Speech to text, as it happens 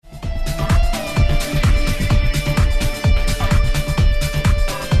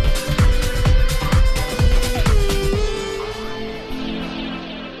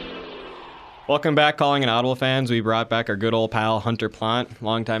Welcome back, Calling an Audible fans. We brought back our good old pal, Hunter Plant.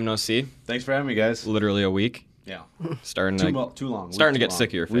 Long time no see. Thanks for having me, guys. Literally a week. Yeah. Starting Too long. Starting to get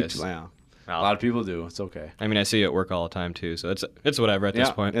sick of your face. Yeah. Wow. A lot of people do. It's okay. I mean, I see you at work all the time, too, so it's whatever at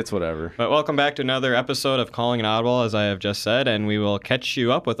this point. It's whatever. But welcome back to another episode of Calling an Audible, as I have just said, and we will catch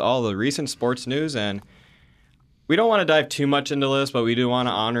you up with all the recent sports news. And we don't want to dive too much into this, but we do want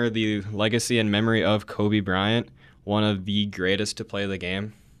to honor the legacy and memory of Kobe Bryant, one of the greatest to play the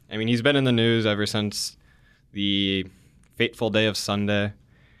game. I mean, he's been in the news ever since the fateful day of Sunday,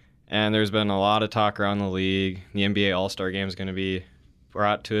 and there's been a lot of talk around the league. The NBA All-Star Game is going to be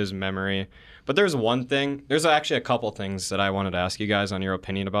brought to his memory. But there's actually a couple things that I wanted to ask you guys on your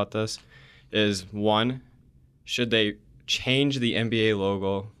opinion about this. Is one, should they change the NBA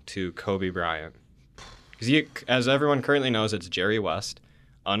logo to Kobe Bryant? Because as everyone currently knows, it's Jerry West,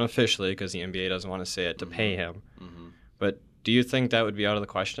 unofficially, because the NBA doesn't want to say it to pay him. Mm-hmm. But do you think that would be out of the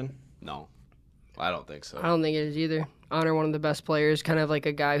question? No, I don't think so. I don't think it is either. Honor one of the best players, kind of like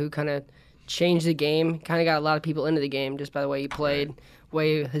a guy who kind of changed the game, kind of got a lot of people into the game just by the way he played,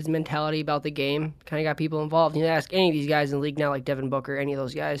 his mentality about the game, kind of got people involved. You ask any of these guys in the league now, like Devin Booker, any of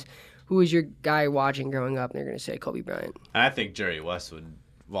those guys, who was your guy watching growing up, and they're going to say Kobe Bryant. And I think Jerry West would,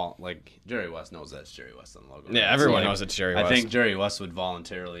 Jerry West knows that's Jerry West on the logo. Yeah, everyone knows it's Jerry West. I think Jerry West would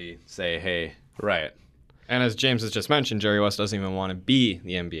voluntarily say, hey, right. And as James has just mentioned, Jerry West doesn't even want to be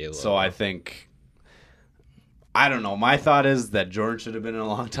the NBA logo. So I think, I don't know. My thought is that Jordan should have been in a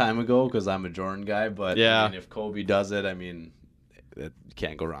long time ago because I'm a Jordan guy. But yeah. I mean, if Kobe does it, I mean, you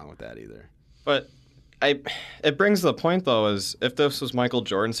can't go wrong with that either. But it brings the point, though, is if this was Michael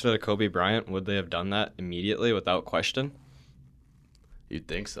Jordan instead of Kobe Bryant, would they have done that immediately without question? You'd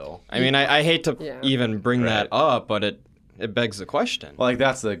think so. I mean, I hate to even bring that up, but it begs the question. Well,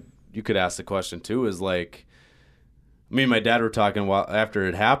 you could ask the question, too, is like, me and my dad were talking after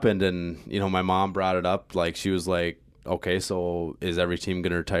it happened, and, my mom brought it up. Like, she was like, okay, so is every team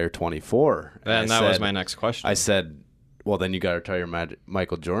going to retire 24? And that was my next question. I said, well, then you got to retire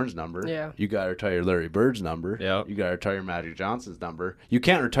Michael Jordan's number. Yeah. You got to retire Larry Bird's number. Yep. You got to retire Magic Johnson's number. You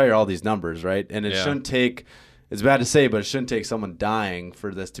can't retire all these numbers, right? And it shouldn't take, it's bad to say, but it shouldn't take someone dying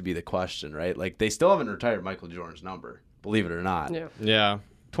for this to be the question, right? Like, they still haven't retired Michael Jordan's number, believe it or not. Yeah.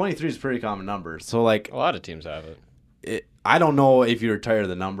 23 is a pretty common number. So, like, a lot of teams have it. I don't know if you retire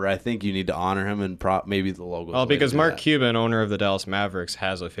the number. I think you need to honor him and maybe the logo. Well, because Mark Cuban, owner of the Dallas Mavericks,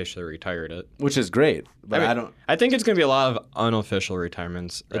 has officially retired it, which is great. But I think it's going to be a lot of unofficial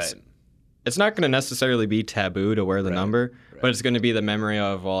retirements. Right. It's not going to necessarily be taboo to wear the number, but it's going to be the memory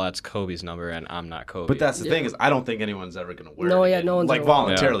of, well, that's Kobe's number, and I'm not Kobe. But that's the thing is, I don't think anyone's ever going to wear it. No one's like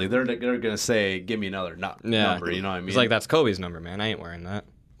voluntarily. They're going to say, give me another number. You know what I mean? It's like, that's Kobe's number, man. I ain't wearing that.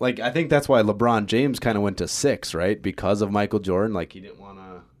 Like, I think that's why LeBron James kind of went to 6, right? Because of Michael Jordan. Like, he didn't want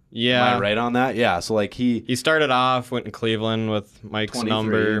to... Yeah. Am I right on that? Yeah, so, like, he started off, went in Cleveland with Mike's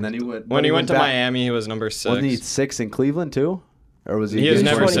number. And then when he went to Miami, he was number 6. Wasn't he 6 in Cleveland, too? Or was he... He was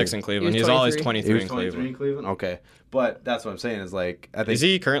never 6 in Cleveland. He was always 23 in Cleveland. 23 in Cleveland? Okay. But that's what I'm saying is, like... I think, is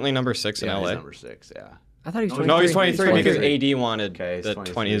he currently number 6 in LA? He's number 6, yeah. I thought he was 23. No, he's 23 because AD wanted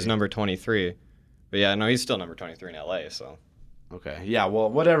his number 23. But, yeah, no, he's still number 23 in LA, so... Okay. Yeah. Well,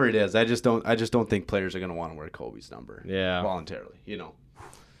 whatever it is, I just don't think players are going to want to wear Kobe's number. Yeah. Voluntarily.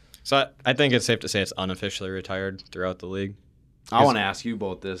 So I think it's safe to say it's unofficially retired throughout the league. I want to ask you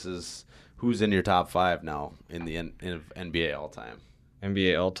about this: is who's in your top 5 now in the NBA all time?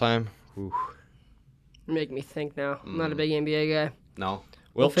 NBA all time. You make me think now. I'm not a big NBA guy. No.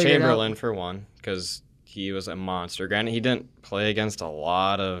 Wilt Chamberlain for one, because he was a monster. Granted, he didn't play against a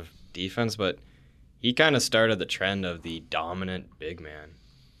lot of defense, but he kind of started the trend of the dominant big man.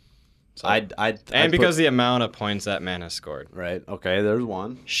 So, because the amount of points that man has scored. Right. Okay, there's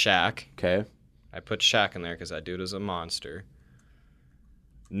one. Shaq. Okay. I put Shaq in there because that dude is a monster.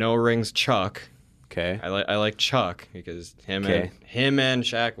 No rings Chuck. Okay. I like Chuck because him and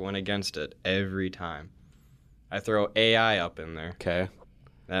Shaq went against it every time. I throw AI up in there. Okay.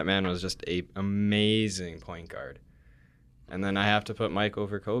 That man was just an amazing point guard. And then I have to put Mike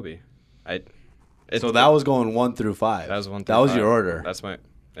over Kobe. So that was going 1 through 5. That was 1 through 5. That was your order. That's my,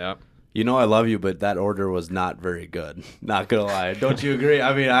 yeah. I love you, but that order was not very good. Not gonna lie. Don't you agree?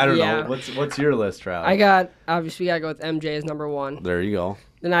 I mean, I don't know. What's your list, Travis? Obviously, we gotta go with MJ as number 1. There you go.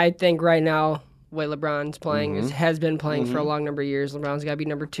 Then I think right now, the way LeBron's playing has been playing for a long number of years. LeBron's gotta be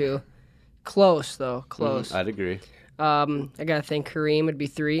number 2. Close though, close. I'd agree. I gotta think Kareem would be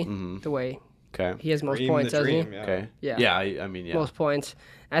 3. The way he has most points, doesn't he? Yeah. Okay. Yeah. Yeah. I mean, yeah. Most points.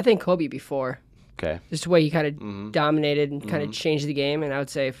 And I think Kobe would be 4. Okay. Just the way he kind of dominated and kind of changed the game, and I would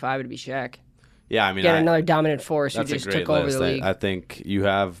say 5 would be Shaq. Yeah, I mean, Again, another dominant force who that's just a great took over list. the league. I think you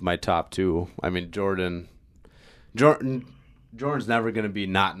have my top two. I mean, Jordan's never going to be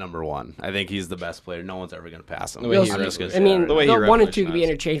not number one. I think he's the best player. No one's ever going to pass him. The way he I'm really just gonna is. I say mean, that The way right he the 1 and 2 could be revolutionized.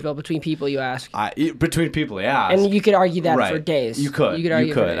 interchangeable between people you ask. now. Between people, yeah. And you could argue that right. for days. You could.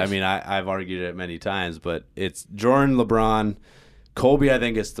 argue for I days. mean, I've argued it many times, but it's Jordan, LeBron, Kobe. I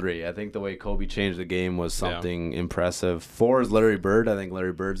think is 3. I think the way Kobe changed the game was something impressive. 4 is Larry Bird. I think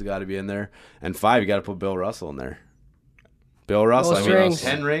Larry Bird's got to be in there. And 5, you got to put Bill Russell in there. Bill Russell. Most I mean, rings.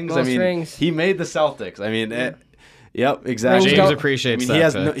 10 rings. Most I mean, rings. he made the Celtics. I mean, yep, exactly. Rings James don't- appreciates I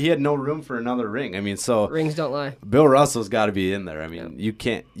mean, that. he had no room for another ring. I mean, so Rings don't lie. Bill Russell's got to be in there. I mean, you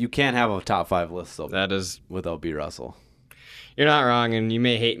can't have a top 5 list That is, without B. Russell. you're not wrong, and you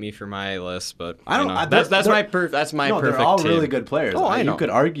may hate me for my list, but I don't- you know, I- that's they're- my that's my No, perfect they're all team. really good players. Oh, I know. You could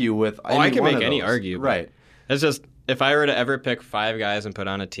argue with. I any can one make of any those. argument. Right. It's just if I were to ever pick 5 guys and put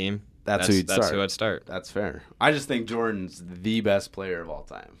on a team, That's who you'd that's start. who I'd start. That's fair. I just think Jordan's the best player of all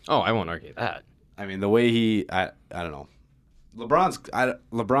time. Oh, I won't argue that. I mean, the way I don't know.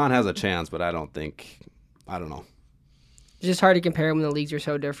 LeBron has a chance, but I don't know. It's just hard to compare them when the leagues are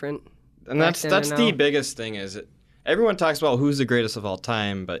so different. And Back that's then that's and the now. biggest thing is everyone talks about who's the greatest of all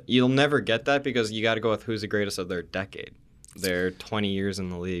time, but you'll never get that because you got to go with who's the greatest of their decade. They're 20 years in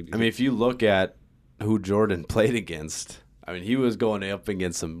the league. I mean, if you look at who Jordan played against, I mean, he was going up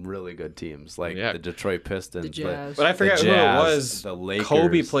against some really good teams like Yeah. the Detroit Pistons. The Jazz. but I forget the who it Jazz, was. the Lakers.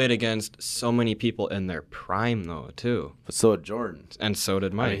 Kobe played against so many people in their prime though too, But so did Jordan. and so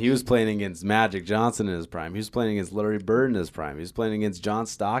did Mike. I mean, he was playing against Magic Johnson in his prime. He was playing against Larry Bird in his prime. He was playing against John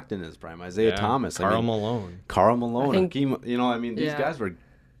Stockton in his prime. Isaiah Yeah. Thomas. Carl Malone. Carl Malone. I think- Hakeem, I mean, these Yeah. guys were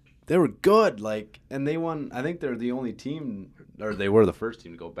good. Like, and they won. I think they're the only team, or they were the first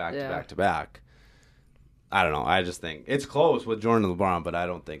team to go back Yeah. to back to back. I don't know. I just think it's close with Jordan and LeBron, but I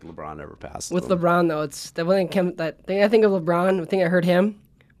don't think LeBron ever passes With them. LeBron, though, it's the one thing I think of LeBron. The thing I heard him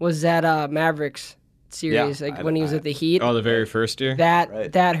was that Mavericks series, Yeah, like when he was at the Heat. Oh, the very first year. that Right.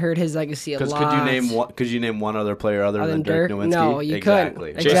 that hurt his legacy a lot. Because could you name one other player other Other than than Dirk Dirk? Nowitzki? No, you exactly.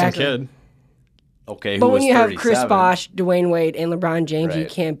 couldn't. Jason Exactly. Kidd. Okay, But who when was you have Chris 37? Bosh, Dwayne Wade, and LeBron James, you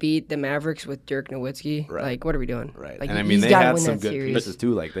Right. can't beat the Mavericks with Dirk Nowitzki. Right. Like, what are we doing? Right, Like, and I mean he's they gotta had win some that good series. pieces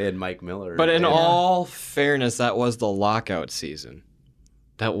too. Like they had Mike Miller. But in They had- all fairness, that was the lockout season.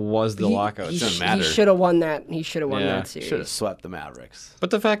 That was the lockout He, season. matter. he should have won that. He should have won Yeah. that should have series. swept the Mavericks.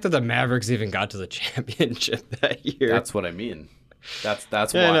 But the fact that the Mavericks even got to the championship that year. That's what I mean. That's Yeah,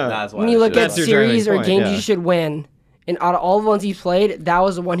 why. no. That's why. When they you look should've at That's your won. series or driving point, games yeah. you should win, and out of all the ones he's played, that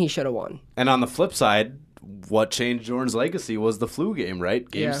was the one he should have won. And on the flip side, what changed Jordan's legacy was the flu game, right?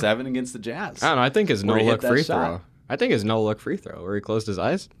 Game Yeah. 7 against the Jazz. I don't know. I think his Where he hit no-look that free shot. throw. I think his no-look free throw where he closed his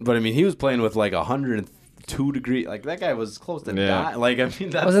eyes. But I mean, he was playing with like 102 degree. Like that guy was close to Yeah. die. Like I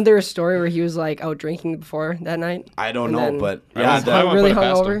mean, that's, Wasn't there a story where he was like out drinking before that night? I don't And know, then- but I yeah, won't- that- I won't really put it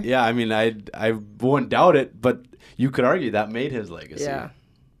past him. hungover? yeah. I mean, I wouldn't doubt it, but you could argue that made his legacy. Yeah.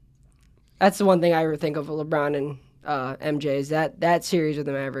 That's the one thing I ever think of with LeBron and MJ is that series with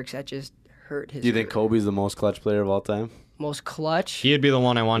the Mavericks that just hurt his Do you think Kobe's the most clutch player of all time? most clutch. He'd be the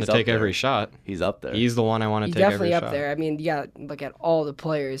one I want He's to up take there. every shot. He's up there. He's the one I want to He's take every definitely up shot. there. I mean, you got to look at all the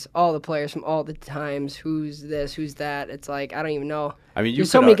players from all the times. Who's this? Who's that? It's like I don't even know. I mean, you There's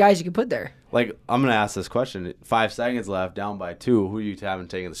so could many ar- guys you could put there. Like I'm gonna ask this question: 5 seconds left, down by 2. Who you haven't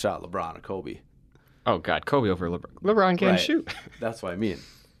taken the shot, LeBron or Kobe? Oh God, Kobe over LeBron. LeBron can't Right. shoot. That's what I mean.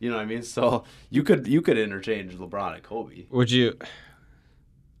 You know what I mean? So you could interchange LeBron and Kobe. Would you?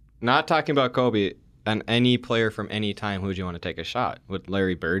 Not talking about Kobe and any player from any time. Who would you want to take a shot? Would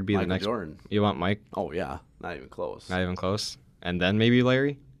Larry Bird be Michael the next? Jordan. You want Mike? Oh yeah, not even close. Not even close. And then maybe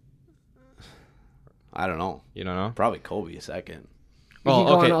Larry. I don't know. You don't know. Probably Kobe second. We Well, could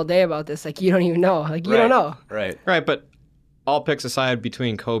go okay. on all day about this. Like you don't even know. Like you Right. don't know. Right. Right, but all picks aside,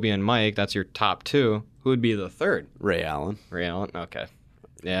 between Kobe and Mike, that's your top two. Who would be the third? Ray Allen. Ray Allen. Okay.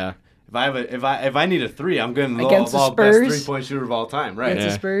 Yeah. If I need a 3, I'm getting the Against the best Spurs? 3-point shooter of all time. Right. Against Yeah.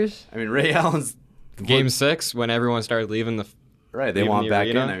 the Spurs. I mean, Ray Allen's Game 6, when everyone started leaving the, right. They Leaving want the back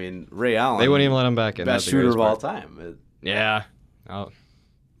in. arena? I mean, Ray Allen. they wouldn't even let him back in. best That's the shooter greatest of all part. time. Yeah. Oh.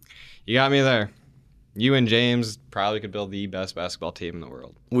 You got me there. You and James probably could build the best basketball team in the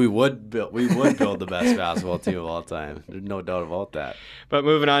world. We would build the best basketball team of all time. There's no doubt about that. But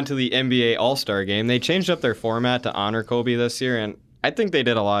moving on to the NBA All-Star Game, they changed up their format to honor Kobe this year, and I think they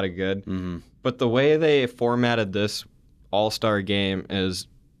did a lot of good. Mm-hmm. But the way they formatted this All-Star Game is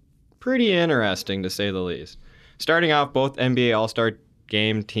pretty interesting, to say the least. Starting off, both NBA All-Star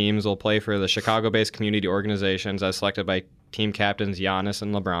Game teams will play for the Chicago-based community organizations as selected by team captains Giannis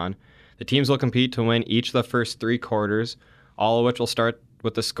and LeBron. The teams will compete to win each of the first 3 quarters, all of which will start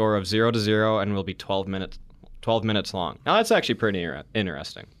with the score of 0-0 and will be 12 minutes long. Now that's actually pretty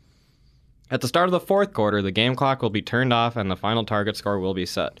interesting. At the start of the fourth quarter, the game clock will be turned off and the final target score will be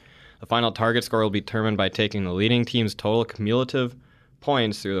set. The final target score will be determined by taking the leading team's total cumulative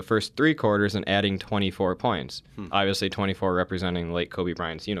points through the first 3 quarters and adding 24 points. Obviously 24 representing late Kobe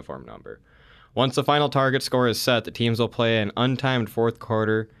Bryant's uniform number. Once the final target score is set, the teams will play an untimed fourth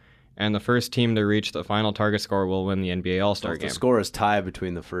quarter, and the first team to reach the final target score will win the NBA All-Star game. The score is tied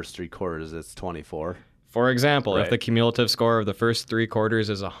between the first 3 quarters. It's 24. For example, Right. if the cumulative score of the first 3 quarters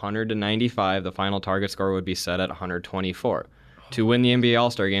is 195, the final target score would be set at 124. To win the NBA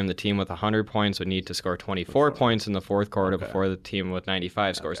All-Star game, the team with 100 points would need to score 24 points in the fourth quarter before the team with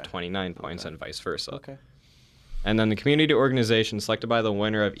 95 scores 29 points and vice versa. Okay. And then the community organization selected by the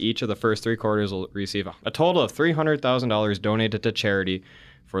winner of each of the first 3 quarters will receive a total of $300,000 donated to charity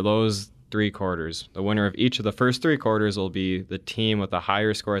for those 3 quarters. The winner of each of the first 3 quarters will be the team with the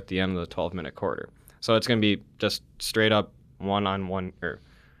higher score at the end of the 12-minute quarter. So it's going to be just straight up one-on-one, or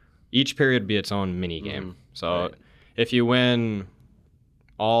each period be its own mini game. So Right. if you win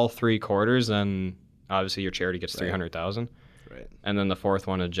all 3 quarters, then obviously your charity gets $300,000. Right. And then the fourth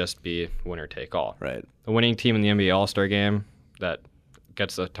one would just be winner take all. Right. The winning team in the NBA All-Star game that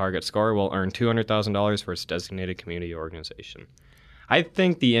gets the target score will earn $200,000 for its designated community organization. I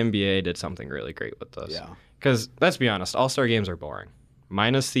think the NBA did something really great with this. Yeah. Because let's be honest, All-Star games are boring.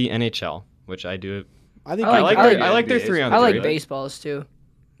 Minus the NHL, which I do. I think I like I like their NBA's 3 on I 3. like baseballs too.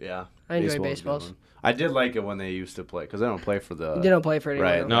 Yeah. I enjoy Baseball's a good baseballs. one. I did like it when they used to play because they don't play for the. They don't play for anyone.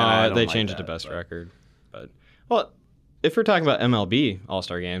 Right. else. And I No, don't they like changed it that, to best but- record. But well, if we're talking about MLB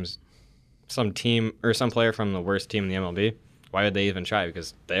All-Star games, some team or some player from the worst team in the MLB, why would they even try?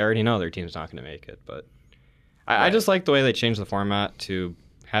 Because they already know their team's not going to make it. But I just like the way they changed the format to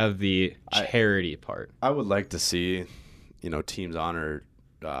have the charity part. I would like to see, teams honor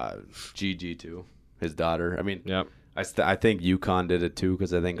Gigi too, his daughter. I mean, Yep. I think UConn did it too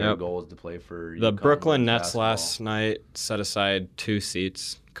because I think our Yep. goal is to play for The UConn Brooklyn men's Nets basketball. last night set aside 2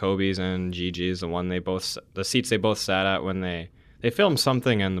 seats, Kobe's and Gigi's, the seats they both sat at when they filmed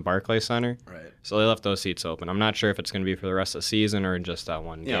something in the Barclays Center. Right. So they left those seats open. I'm not sure if it's going to be for the rest of the season or just that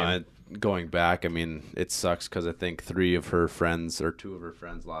one game. Yeah, going back, I mean, it sucks because I think 2 of her friends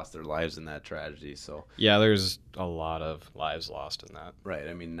lost their lives in that tragedy. So Yeah, there's a lot of lives lost in that. right,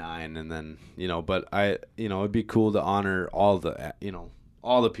 I mean 9, and then but it'd be cool to honor all the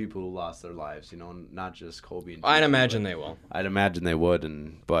all the people who lost their lives, not just Kobe. And I'd Gigi, imagine but they will. I'd imagine they would,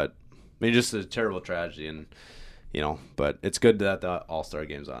 but I mean, just a terrible tragedy, and but it's good that the All-Star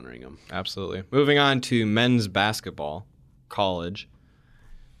Game's honoring them. Absolutely. Moving on to men's basketball, college.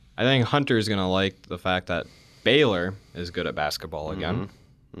 I think Hunter's going to like the fact that Baylor is good at basketball again.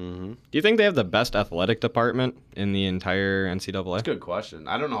 Mm-hmm. Do you think they have the best athletic department in the entire NCAA? Good question.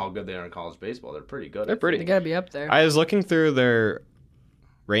 I don't know how good they are in college baseball. They're pretty good. They're pretty. They gotta be up there. I was looking through their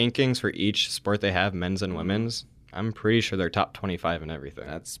rankings for each sport they have, men's and women's. I'm pretty sure they're top 25 in everything.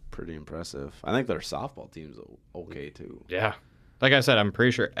 That's pretty impressive. I think their softball team's okay too. Yeah. Like I said, I'm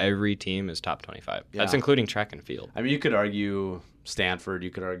pretty sure every team is top 25. That's Yeah. including track and field. I mean, you could argue Stanford, you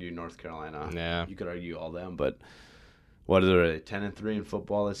could argue North Carolina, Yeah. you could argue all them, but what are they? 10-3 in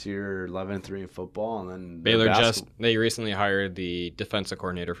football this year, 11-3 in football, and then their Baylor they recently hired the defensive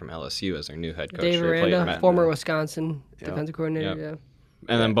coordinator from LSU as their new head coach. Dave They replaced Aranda, Matt- former Wisconsin Yep. defensive coordinator. Yep. Yeah.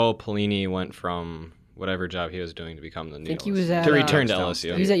 And then Bo Pelini went from whatever job he was doing to become the new. I think he was at to return to Youngstown LSU.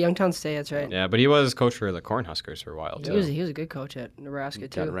 State. He was at Youngstown State. That's right. Yeah, but he was coach for the Cornhuskers for a while too. He was a good coach at Nebraska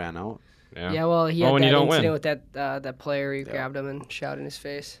got too. ran out. Yeah, well, he Well, had when that you don't incident win. with that player. He grabbed him and shot in his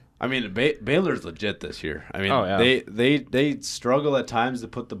face. I mean, Baylor's legit this year. I mean, Oh, yeah. they struggle at times to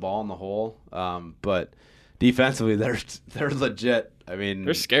put the ball in the hole, but defensively they're legit. I mean,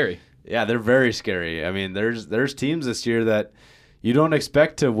 They're scary. yeah, they're very scary. I mean, there's teams this year that you don't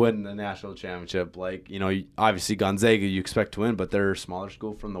expect to win the national championship. Like, obviously Gonzaga you expect to win, but they're a smaller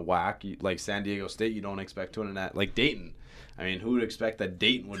school from the WAC. Like San Diego State, you don't expect to win in that. Like Dayton. I mean, who would expect that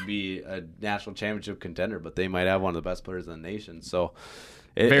Dayton would be a national championship contender, but they might have one of the best players in the nation. So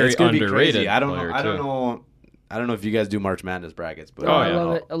Very it's going to be underrated crazy. I don't player, know. I don't too. know. I don't know if you guys do March Madness brackets, but Oh, I yeah.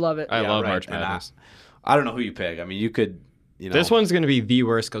 love it. I love it. I love right. March And Madness. I don't know who you pick. I mean, you could. This one's going to be the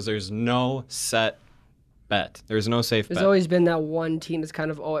worst because there's no set bet. There's no safe There's bet. always been that one team that's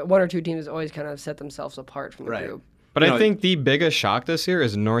kind of one or two teams that's always kind of set themselves apart from the Right. group. But You I know, think the biggest shock this year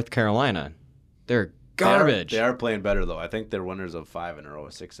is North Carolina. They're garbage. They are playing better though. I think they're winners of 5 in a row,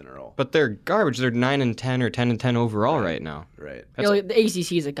 6 in a row. But they're garbage. They're 9-10 or 10-10 overall right now. Right. You know, the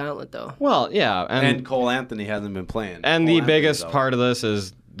ACC is a gauntlet, though. Well, yeah, And Cole Anthony hasn't been playing. And Cole the Anthony's biggest out. part of this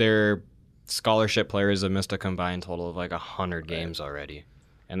is their scholarship players have missed a combined total of like 100 games already.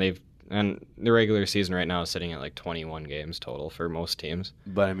 and the regular season right now is sitting at like 21 games total for most teams.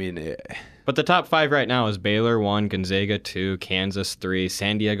 But I mean, But the top 5 right now is Baylor 1, Gonzaga 2, Kansas 3,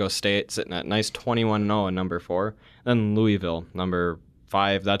 San Diego State sitting at nice 21-0 in number 4, then Louisville number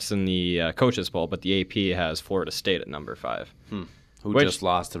 5. That's in the coaches poll, but the AP has Florida State at number 5. who just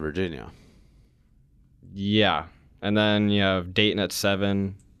lost to Virginia? Yeah, and then you have Dayton at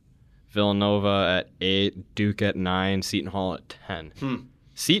 7, Villanova at 8, Duke at 9, Seton Hall at 10.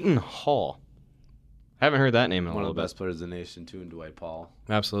 Seton Hall. Haven't heard that name in a One of little the best best players in the nation, too, and Dwight Paul.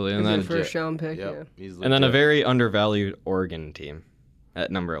 Absolutely, He's and their then first round pick. Yep, Yeah. he's and then a legit. very undervalued Oregon team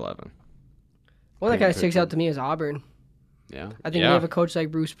at number 11. One that kind of sticks out to me is Auburn. Yeah. I think they have a coach like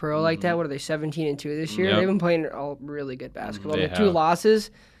Bruce Pearl like that. What are they, 17-2 this year? Yep. They've been playing all really good basketball. They The 2 have.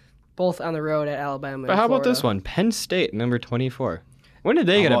 losses, both on the road at Alabama. But and how about this Florida. one? Penn State, number 24. When did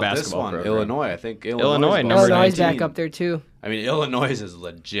they How get a about this basketball one? program? Illinois. I think Illinois, is number Illinois is 19. back up there too. I mean, Illinois is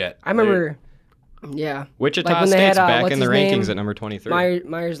legit. I remember, yeah. Wichita Like when they State's had, back what's in the his name? rankings at number 23.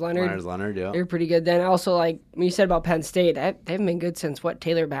 Myers Leonard. Myers Leonard, yeah. They were pretty good then. Also, like when you said about Penn State, they haven't been good since what,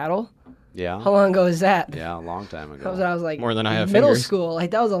 Taylor Battle? Yeah. How long ago is that? Yeah, a long time ago. That was when I was like More than I have middle fingers. school.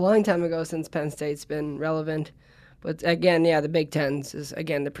 Like that was a long time ago since Penn State's been relevant. But again, yeah, the Big Ten's is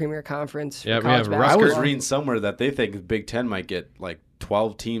again the premier conference. For Yeah, we college have I basketball. was Rutgers. reading somewhere that they think Big Ten might get like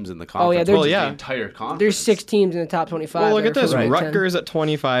 12 teams in the conference. yeah, which there's- is yeah. the entire conference. There's 6 teams in the top 25. Well, look at there this. for the Big Ten. Rutgers at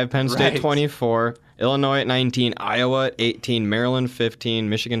 25, Penn State Right. 24, Illinois at 19, Iowa at 18, Maryland 15,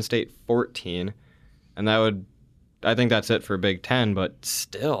 Michigan State 14. And I think that's it for Big Ten, but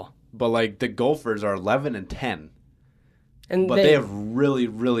still. But like the Gophers are 11 and 10, And but they have really,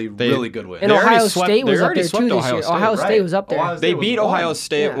 really, really good wins. and They already Ohio swept- State they was up already there swept too this Ohio year. State, Ohio State right. was up there. Ohio State They was beat one. Ohio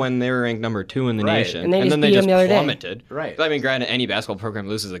State Yeah. when they were ranked number 2 in the Right. nation. And they just then they beat just them the other day. plummeted. Right. I mean, granted, any basketball program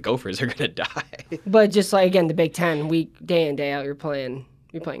loses the Gophers, they're going to die. But just like again, the Big Ten, week day in day out, you're playing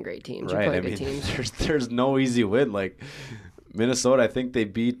great teams. Right. You're I playing mean, good teams. there's no easy win. Like Minnesota, I think they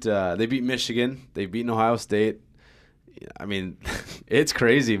beat Michigan. They've beaten Ohio State. I mean, it's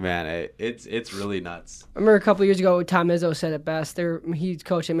crazy, man. It's really nuts. I remember a couple years ago, Tom Izzo said it best. He's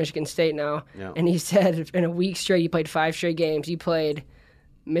coaching Michigan State now, Yeah. and he said in a week straight, he played 5 straight games. He played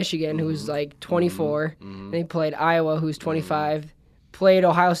Michigan, who's like 24, and he played Iowa, who's 25. Played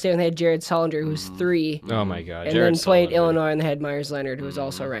Ohio State, and they had Jared Sullinger, who's 3. Oh, my God. And Jared then played Sullivan. Illinois, and they had Myers Leonard, who was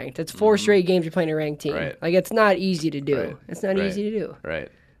also ranked. It's 4 straight games you're playing a ranked team. Right. Like, it's not easy to do. Right. It's not Right. easy to do. Right.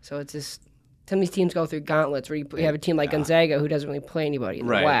 So it's just some of these teams go through gauntlets where you have a team like Gonzaga who doesn't really play anybody in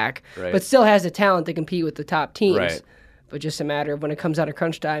Right. the WAC, Right. but still has the talent to compete with the top teams. Right. But just a matter of when it comes out of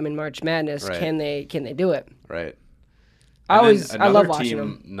crunch time in March Madness, Right. can they do it? Right. I And always then I love another watching team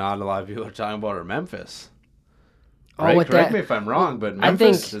them. Not a lot of people are talking about are Memphis. Oh, Right? with Correct that- me if I'm wrong, but I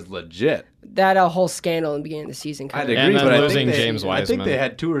Memphis think- is legit. That whole scandal in the beginning of the season. I'd Kind of, agree, then but I losing think James I think Wiseman. they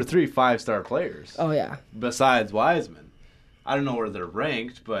had 2 or 3 5-star players oh yeah, besides Wiseman. I don't know where they're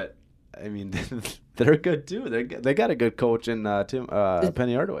ranked, but I mean they're good too. They got a good coach in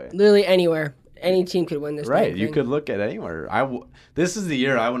Penny Hardaway. literally anywhere, any team could win this. Right, damn you thing. could look at anywhere. This is the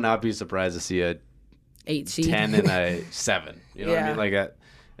year I would not be surprised to see a 8 seed. 10 and a 7. You know what I Yeah. mean? Like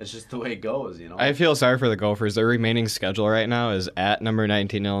it's just the way it goes. You know. I feel sorry for the Gophers. Their remaining schedule right now is at number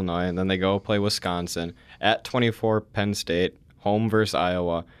 19 Illinois, and then they go play Wisconsin, at 24 Penn State, home versus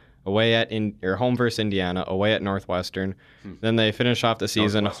Iowa, away at home versus Indiana, away at Northwestern. Then they finish off the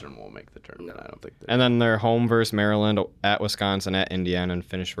season, Northwestern won't make the tournament. I don't think. and then they're home versus Maryland, at Wisconsin, at Indiana, and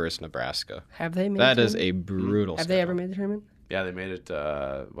finish versus Nebraska. Have they made? That the is tournament? a brutal. Have they ever made the tournament? Yeah, they made it.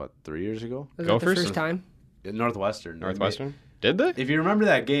 3 years ago? Was Go that the first? first time? Northwestern. Northwestern? Did they? If you remember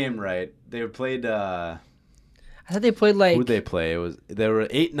that game, right? They played. I thought they played like Who'd they play? They were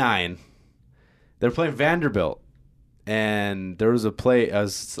 8-9. They were playing Vanderbilt, and there was a play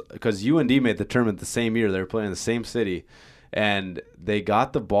because UND made the tournament the same year. They were playing in the same city, and they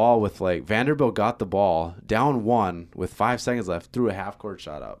got the ball with Vanderbilt got the ball down 1 with 5 seconds left, threw a half court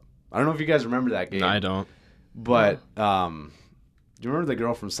shot up. I don't know if you guys remember that game. No, I don't. But do you remember the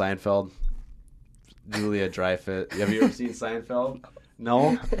girl from Seinfeld, Julia Dreyfus? Have you ever seen Seinfeld?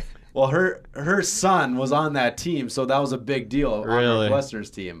 No. Well, her son was on that team, so that was a big deal on Really? Northwestern's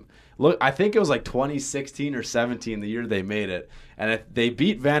team. Look, I think it was like 2016 or 17, the year they made it, and they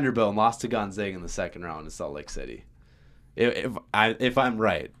beat Vanderbilt and lost to Gonzaga in the second round in Salt Lake City. If I'm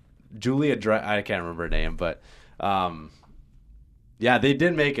right, Julia I can't remember her name, but yeah, they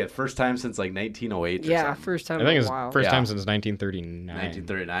did make it first time since like 1908. Or yeah, something. first time I think in it's a while. first Yeah. time since 1939.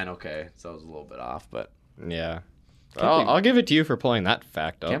 1939. Okay, so I was a little bit off, but Yeah. Can't believe- I'll give it to you for pulling that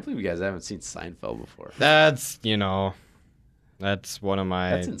fact can't up. believe you guys haven't seen Seinfeld before. That's one of my.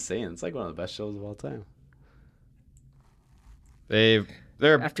 That's insane. It's like one of the best shows of all time. They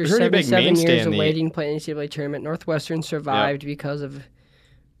they're a After pretty big 77 mainstay years in of the. waiting to play in the NCAA tournament, Northwestern survived because of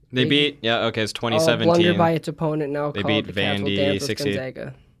They beat it's a 2017. blunder by its opponent. Now They called beat the Castle Vandy Dance with 68.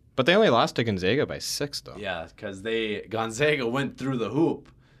 Gonzaga. But they only lost to Gonzaga by 6 though. Yeah, because Gonzaga went through the hoop.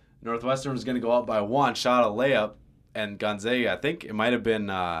 Northwestern was going to go up by 1, shot a layup, and Gonzaga, I think it might have been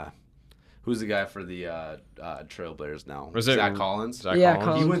who's the guy for the Trailblazers now? Was it Zach Collins? Zach Yeah,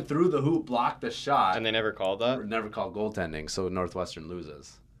 Collins? He went through the hoop, blocked the shot, And they never called that. never called goaltending, so Northwestern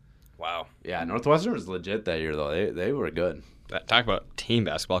loses. Wow. Yeah, Northwestern was legit that year though. They were good. Talk about team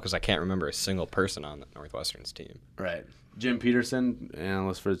basketball because I can't remember a single person on the Northwestern's team. Right. Jim Peterson,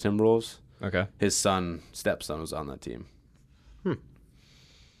 analyst for the Timberwolves. Okay. His stepson was on that team.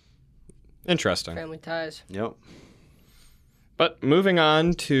 Interesting. Family ties. Yep. But moving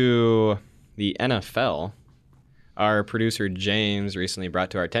on to the NFL, our producer James recently brought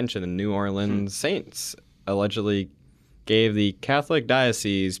to our attention the New Orleans Saints allegedly gave the Catholic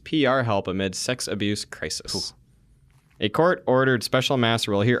Diocese PR help amid sex abuse crisis. A court-ordered special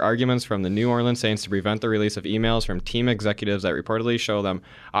master will hear arguments from the New Orleans Saints to prevent the release of emails from team executives that reportedly show them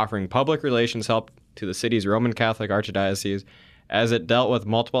offering public relations help to the city's Roman Catholic Archdiocese as it dealt with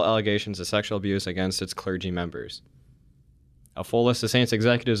multiple allegations of sexual abuse against its clergy members. A full list of Saints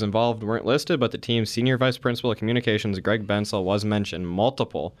executives involved weren't listed, but the team's senior vice principal of communications, Greg Bensel, was mentioned.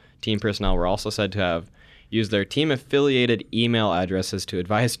 Multiple team personnel were also said to have used their team-affiliated email addresses to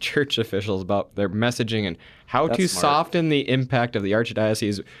advise church officials about their messaging and how That's to smart. soften the impact of the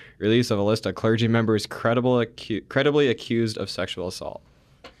Archdiocese's release of a list of clergy members credibly accused of sexual assault.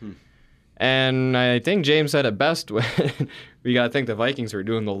 And I think James said it best when we got to think the Vikings were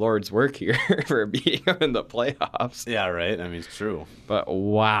doing the Lord's work here for beating them in the playoffs. Yeah, right. I mean, it's true. But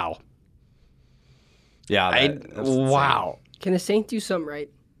wow. Yeah. That's insane. Wow. Can the Saints do something right?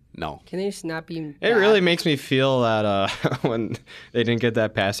 No. Can they just not be It bad? really makes me feel that when they didn't get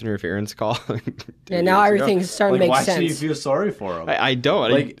that pass interference call. 2 Yeah, now years ago. everything's starting Like, to why make should you sense. feel sorry for them? I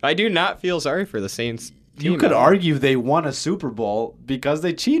don't. Like- I do not feel sorry for the Saints. You team could at all. argue they won a Super Bowl because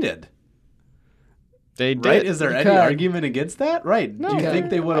they cheated. They did. Right? Is there any could. argument against that? Right. No. Do you You think could.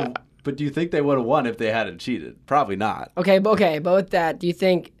 they would have? But do you think they would have won if they hadn't cheated? Probably not. Okay, but with that, do you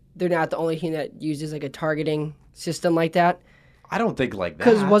think they're not the only team that uses like a targeting system like that? I don't think like that.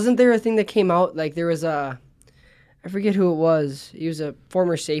 Because wasn't there a thing that came out like there was I forget who it was. He was a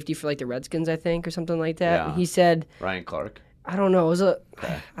former safety for like the Redskins, I think, or something like that. Yeah. And he said, Ryan Clark? I don't know,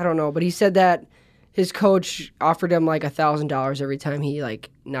 I don't know, but he said that his coach offered him like $1,000 every time he like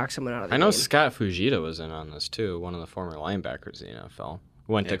knocked someone out of the I know game. Scott Fujita was in on this too. One of the former linebackers in the NFL.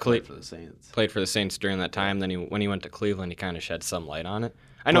 Went to Played for the Saints. played for the Saints during that time. Then when he went to Cleveland, he kind of shed some light on it.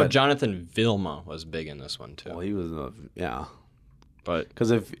 I know But- Jonathan Vilma was big in this one too. Well, he was yeah. But Because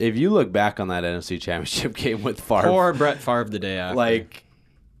if you look back on that NFC Championship game with Favre, poor Brett Favre the day after. like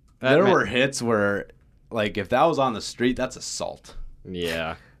That there meant- were hits where, like, if that was on the street, that's assault.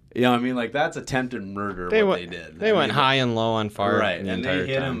 yeah, You know what I mean? Like, that's attempted murder. they what went they did. They I went mean, high and low on Favre right, the and entire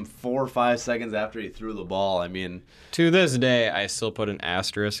they hit time. him 4 or 5 seconds after he threw the ball. I mean, To this day, I still put an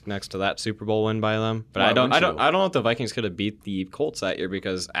asterisk next to that Super Bowl win by them. But Why I don't wouldn't you? know if the Vikings could have beat the Colts that year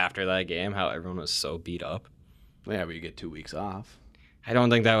because after that game, how everyone was so beat up. yeah, but you get 2 weeks off. I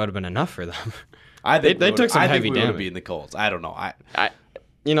don't think that would have been enough for them. I think They we took some I think heavy we would have damage. beaten the Colts. I don't know.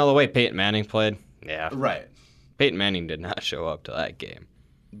 The way Peyton Manning played, yeah. Right. Peyton Manning did not show up to that game.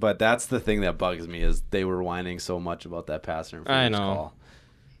 But that's the thing that bugs me is they were whining so much about that pass interference I know. call.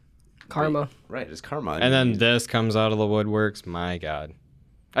 Karma. Right, it's karma. And then this comes out of the woodworks. My God.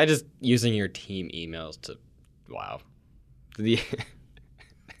 I just using your team emails to, wow. The,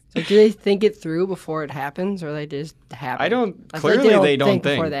 So do they think it through before it happens, or they just happen? I don't. I feel like Clearly, they don't think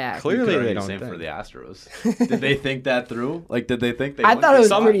think. before they act. Clearly, they the don't same think. for the Astros. Did they think that through? Like, did they think they? I won thought it was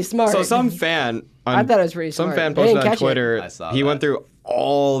this? pretty smart. So some fan. I thought it was pretty Some smart. fan They didn't posted on catch it. Twitter. I saw He that. went through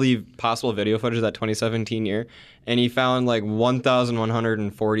all the possible video footage of that 2017 year, and he found like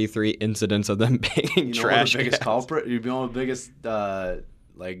 1,143 incidents of them banging You know what trash the biggest cans. culprit? You know the biggest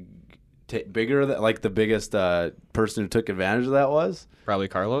bigger that like the biggest person who took advantage of that was Probably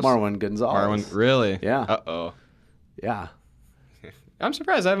Carlos. Marwin Gonzalez. Marwin, really? Yeah. Uh oh. Yeah. I'm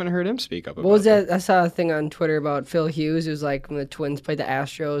surprised I haven't heard him speak up. What was about that? I saw a thing on Twitter about Phil Hughes. It was like when the Twins played the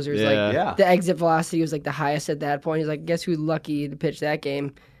Astros. It was Yeah. like Yeah. the exit velocity was like the highest at that point. He's like, guess who's lucky to pitch that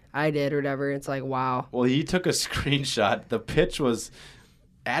game? I did, or whatever. It's like, wow. Well, he took a screenshot. The pitch was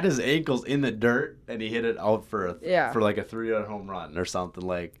at his ankles in the dirt, and he hit it out for like a 3-run home run or something.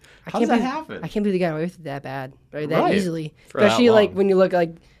 Like, how does that happen? I can't believe they got away with it that bad, right? That Right. easily. For that Especially like long. when you look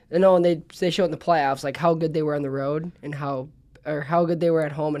like and they show it in the playoffs, like how good they were on the road and how good they were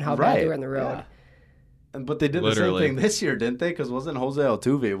at home and how bad they were on the road. Yeah. But they did Literally. the same thing this year, didn't they? Because wasn't Jose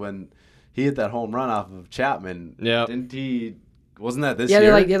Altuve when he hit that home run off of Chapman? Yeah. Didn't he? Wasn't that this Yeah,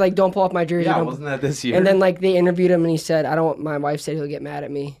 year? they're like, don't pull off my jersey. yeah, don't wasn't that this year? And then like they interviewed him and he said, I don't. My wife said he'll get mad at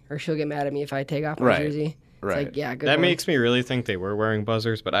me or she'll get mad at me if I take off my Right. jersey. It's Right. like, yeah, good. That one. makes me really think they were wearing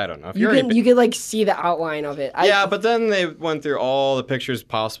buzzers, but I don't know. If you already can you can like see the outline of it. yeah, but then they went through all the pictures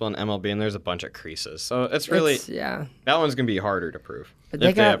possible in MLB, and there's a bunch of creases. So it's really yeah. that one's gonna be harder to prove But if they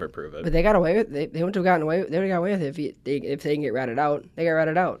they got- ever prove it. But they got away with it. They wouldn't have gotten away. They would have got away with it if they can get ratted out. They got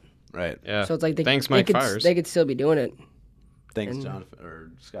ratted out. right. Yeah. So it's like Thanks, they Mike could, Fires. They could still be doing it. Thanks,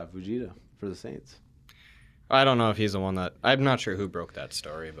 Scott Fujita for the Saints. I don't know if he's the one that I'm not sure who broke that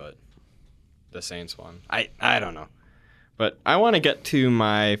story, but the Saints one. I don't know. But I want to get to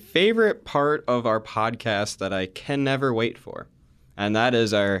my favorite part of our podcast that I can never wait for. And that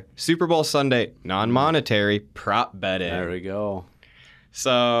is our Super Bowl Sunday non-monetary prop betting. There we go. So,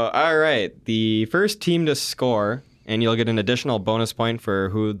 all right, the first team to score, and you'll get an additional bonus point for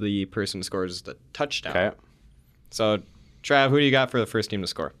who the person scores the touchdown. Okay. So, Trav, who do you got for the first team to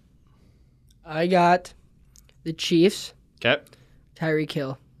score? I got the Chiefs. Okay, Tyreek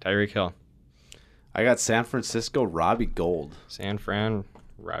Hill. Tyreek Hill. I got San Francisco Robbie Gold. San Fran,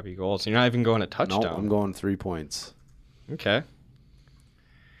 Robbie Gold. So you're not even going a touchdown. No, I'm going 3 points. Okay.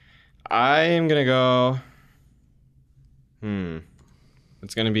 I am going to go...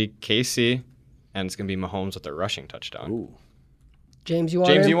 It's going to be KC, and it's going to be Mahomes with a rushing touchdown. Ooh. James, you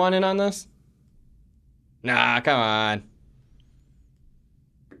want James, him? you want in on this? Nah, come on.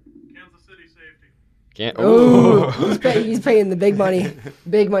 Kansas City safety. Can't. Ooh, Ooh. he's paying the big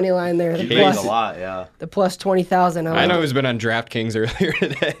money line there. The He Pays pays plus, a lot, yeah. the plus 20,000. I know who's been on DraftKings earlier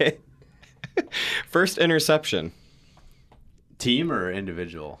today. First interception. Team or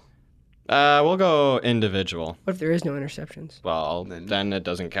individual? We'll go individual. What if there is no interceptions? Well, Then- then it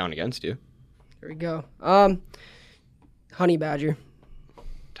doesn't count against you. There we go. Honey Badger.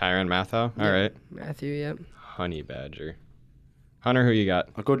 Tyrann Mathieu. All right. Matthew, yep. Honey Badger. Hunter, who you got?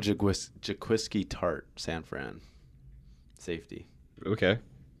 I'll go Jaquiski Tart, San Fran. Safety. Okay.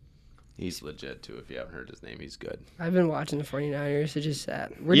 He's legit, too. If you haven't heard his name, he's good. I've been watching the 49ers. It's just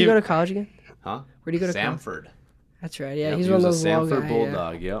sad. Where do you You- go to college again? Huh? Where do you go to college? Samford. That's right. Yeah, Yep, he's he one of was those a long Samford guys.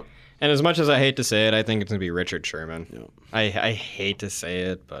 Bulldog, yep. And as much as I hate to say it, I think it's going to be Richard Sherman. Yep. I hate to say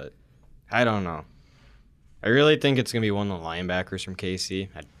it, but I don't know. I really think it's going to be one of the linebackers from KC.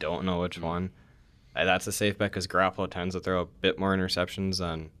 I don't know which one. That's a safe bet because Garoppolo tends to throw a bit more interceptions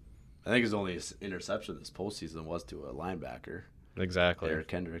than I think his only interception this postseason was to a linebacker. exactly. Eric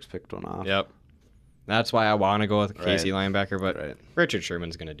Kendricks picked one off. Yep. That's why I want to go with a Right. KC linebacker, but Right. Richard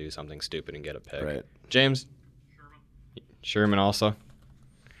Sherman's going to do something stupid and get a pick. Right. James? Sherman also.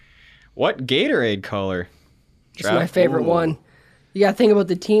 What Gatorade color? It's my favorite Ooh. one. You got to think about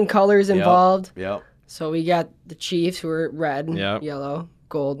the team colors involved. Yep. So we got the Chiefs, who are red, Yep. yellow,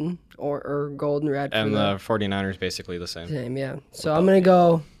 golden, or golden red. And for the 49ers basically the same. same, yeah. So I'm gonna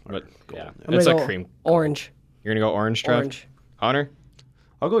go But yeah, I'm it's gonna a go cream. orange. You're going to go orange, Trev? Orange. Hunter?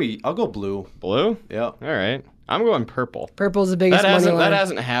 I'll go blue. Blue? Yep. All right. I'm going purple. Purple's the biggest That money hasn't line. that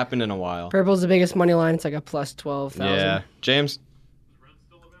hasn't happened in a while. Purple's the biggest money line. It's like a plus 12,000. Yeah. James, Red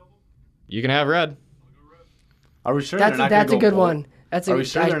still available? you can have red. Are we sure That's they're not that's a gonna go good bowl? one. That's a Are we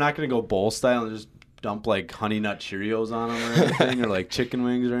sure I- they're not going to go bowl style and just dump like Honey Nut Cheerios on them or anything, or like chicken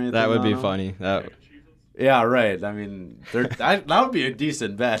wings or anything? That would on be 'em? funny. That Yeah, right. I mean, that would be a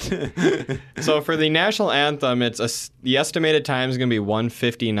decent bet. So for the national anthem, the estimated time is going to be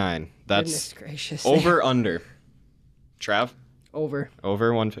 1:59. Goodness That's gracious. over under. Trav? Over.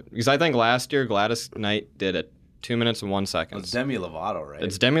 Over 150. Because I think last year Gladys Knight did it 2 minutes and 1 second. It's Demi Lovato, right?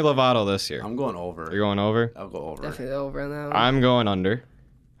 It's Demi Lovato this year. I'm going over. You're going over? I'll go over. Definitely over on that one. I'm going under.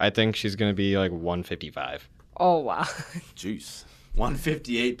 I think she's going to be like 155. Oh wow. Juice.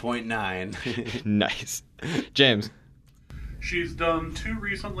 158.9. Nice. James. She's done 2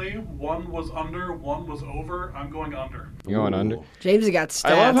 recently. One was under, one was over. I'm going under. You going under? Ooh. James has got stats.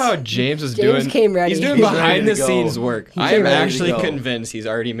 I love how James is James doing. came ready. He's doing He's ready behind to the go. scenes work. He's I'm ready to actually go. convinced he's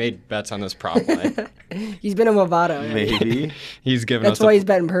already made bets on this prop line. He's been a Movado. yeah. Maybe. He's giving That's us. why he's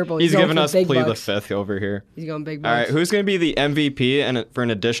betting purple. He's going giving for us big plea the bucks. fifth over here. He's going big All bucks. right, who's going to be the MVP? And for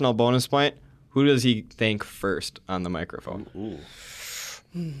an additional bonus point, who does he thank first on the microphone? Ooh.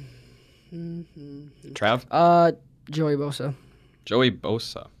 Trav? Joey Bosa. Joey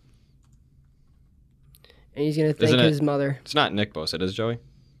Bosa. And he's gonna thank Isn't it- his mother. It's not Nick Bosa, it is Joey.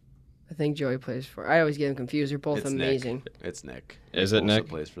 I think Joey plays for. I always get him confused. They're both It's amazing. Nick. It's Nick. Is it Bosa Nick?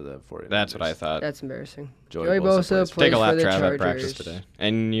 plays for the 49ers. That's what I thought. That's embarrassing. Joey Joey Bosa Bosa plays plays Take a lap, for the Trav, Chargers. at practice today.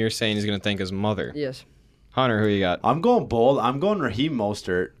 And you're saying he's going to thank his mother. Yes. Hunter, who you got? I'm going bold. I'm going Raheem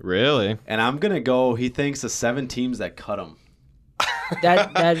Mostert, Really? and I'm gonna go. He thinks the 7 teams that cut him.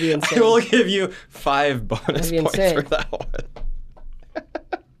 That'd be insane. I will give you 5 bonus That'd be points insane. for that one.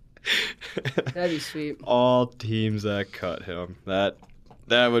 That'd be sweet. All teams that cut him. That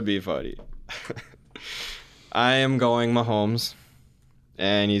would be funny. I am going Mahomes,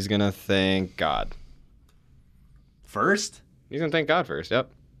 and he's gonna thank God. First? He's gonna thank God first.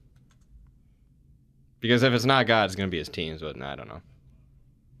 Yep. Because if it's not God, it's gonna be his teams. But I don't know.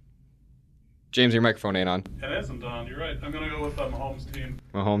 James, your microphone ain't on. It isn't on. You're right. I'm going to go with Mahomes' team.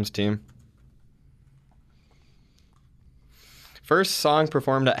 Mahomes team. First song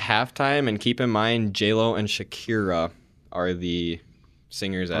performed at halftime, and keep in mind, J-Lo and Shakira are the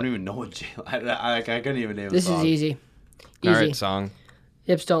singers I at. don't even know what I couldn't even name This a song. is easy. All Easy. right, song.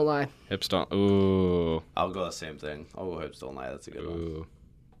 Hips don't lie. Hips don't. Ooh. I'll go the same thing. I'll go Hips Don't Lie. That's a good one. Ooh.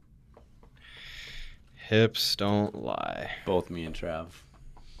 Hips don't lie. Both me and Trav.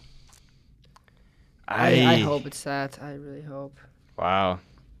 I hope it's that. I really hope. Wow.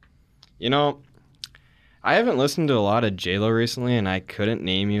 You know, I haven't listened to a lot of J-Lo recently, and I couldn't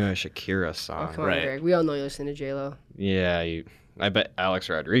name you a Shakira Oh, song. come on, Right. Greg. We all know you listen to J-Lo. Yeah, I bet Alex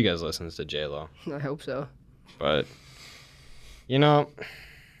Rodriguez listens to J-Lo. I hope so. But, you know,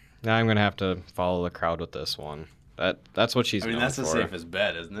 now I'm going to have to follow the crowd with this one. That's what she's I mean, known that's the for. safest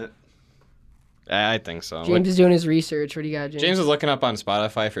bet, isn't it? I think so. James is doing his research. What do you got, James? James is looking up on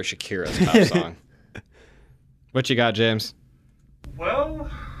Spotify for Shakira's top song. What you got, James? Well,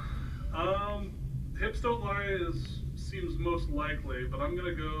 Hips Don't Lie seems most likely, but I'm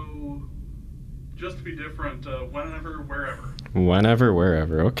going to go, just to be different, Whenever, Wherever. Whenever,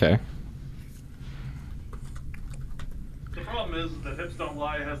 wherever. Okay. The problem is that Hips Don't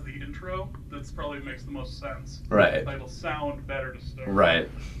Lie has the intro. That's probably makes the most sense. Right. Like, it'll sound better to start. Right.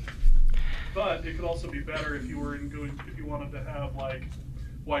 But it could also be better if you wanted to have like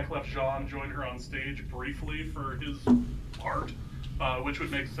Wyclef Jean join her on stage briefly for his part, which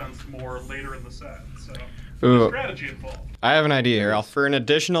would make sense more later in the set. So Ooh. there's strategy involved. I have an idea here. For an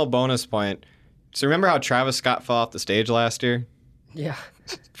additional bonus point, so remember how Travis Scott fell off the stage last year? Yeah.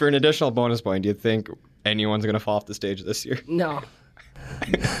 For an additional bonus point, do you think anyone's going to fall off the stage this year? No.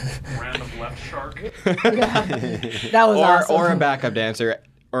 Random left shark. That was awesome. Or a backup dancer,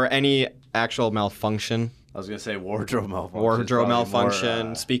 or any actual malfunction. I was going to say wardrobe malfunction. Wardrobe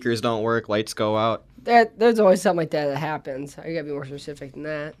malfunction, speakers don't work, lights go out. There's always something like that happens. I gotta be more specific than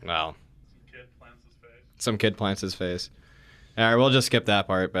that. Well, Kid plants his face. some kid plants his face. All right, we'll just skip that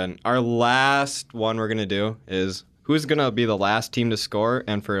part, Ben. Our last one we're going to do is who's going to be the last team to score,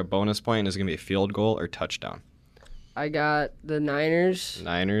 and for a bonus point, is going to be a field goal or touchdown. I got the Niners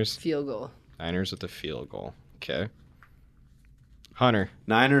Niners. field goal. Niners with the field goal. Okay. Hunter.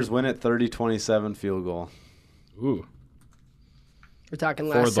 Niners win it 30-27 field goal. Ooh. We're talking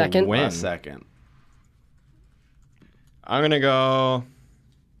For last the second. win. Last second. I'm going to go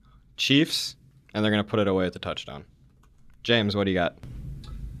Chiefs, and they're going to put it away at the touchdown. James, what do you got?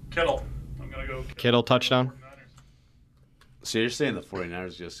 Kittle. I'm gonna go Kittle touchdown? 49ers. So you're saying the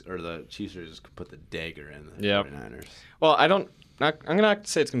 49ers or the Chiefs are just put the dagger in the Yep. 49ers. Well, I'm going to not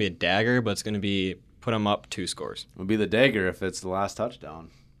say it's going to be a dagger, but it's going to be put them up 2 scores. It'll be the dagger if it's the last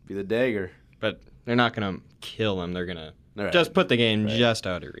touchdown. Be the dagger. But they're not going to kill them. They're going to Right. just put the game Right. just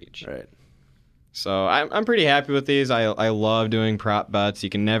out of reach. Right. So I'm pretty happy with these. I love doing prop bets. You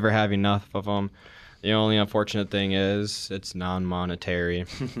can never have enough of them. The only unfortunate thing is it's non-monetary.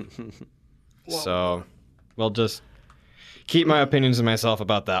 So we'll just keep my opinions to myself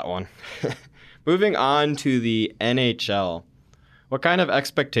about that one. Moving on to the NHL. What kind of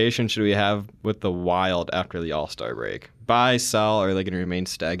expectation should we have with the Wild after the All-Star break? Buy, sell, or are they going to remain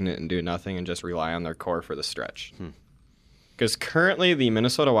stagnant and do nothing and just rely on their core for the stretch? Because currently the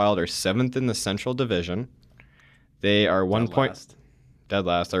Minnesota Wild are 7th in the Central Division. They are dead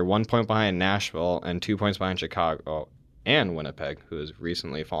last. They're 1 point behind Nashville and 2 points behind Chicago and Winnipeg, who has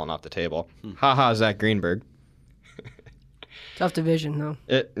recently fallen off the table. Haha, Zach Greenberg. Tough division, though.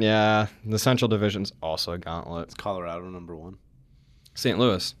 Yeah, the Central Division's also a gauntlet. It's Colorado number 1. St.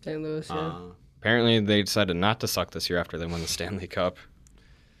 Louis. St. Louis, yeah. Apparently they decided not to suck this year after they won the Stanley Cup.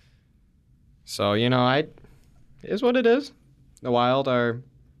 So, it is what it is. The Wild they're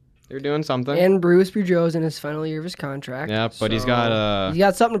doing something. And Bruce Boudreau's in his final year of his contract. Yeah, but he's so got he's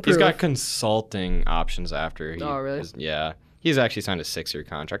got something to prove. he's got consulting options after. Oh, really? Yeah. He's actually signed a 6-year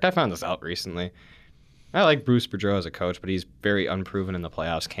contract. I found this out recently. I like Bruce Boudreau as a coach, but he's very unproven in the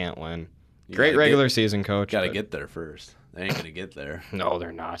playoffs, can't win. Great regular season coach. Got to but- get there first. They ain't going to get there. No,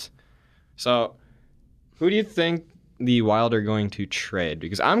 they're not. So, who do you think the Wild are going to trade?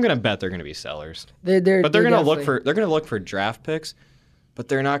 Because I'm going to bet they're going to be sellers. They're But they're going to definitely- look for draft picks, but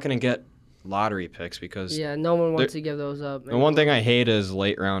they're not going to get lottery picks because Yeah, no one wants to give those up. the one thing I hate is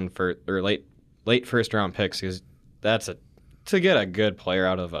late first round picks because to get a good player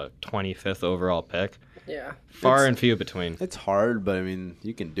out of a 25th overall pick, Yeah. far and few between. It's hard, but I mean,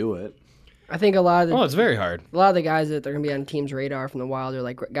 you can do it. I think a lot of Oh, it's very hard. the guys that they're gonna be on the team's radar from the Wild are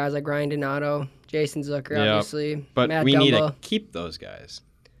like guys like Ryan Donato, Jason Zucker, Yeah, obviously. But Matt we need to Dumba. keep those guys.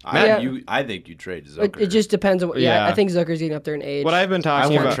 I think you trade Zucker. It just depends on what. Yeah, Yeah. I think Zucker's getting up there in age. What I've been I talking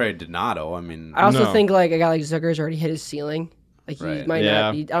wouldn't about. trade Donato. I mean, I also No. think like a guy like Zucker's already hit his ceiling. Like he Right. might Yeah.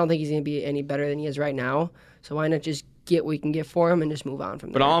 not. I don't think he's gonna be any better than he is right now. So why not just get what we can get for him and just move on from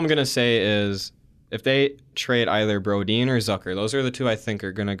there? But all I'm gonna say is, if they trade either Brodin or Zucker, those are the two I think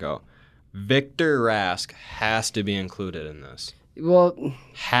are gonna go. Victor Rask has to be included in this. Well,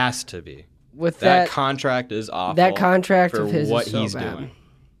 Has to be. with That that contract is awful. that contract for of his what is so he's bad. doing.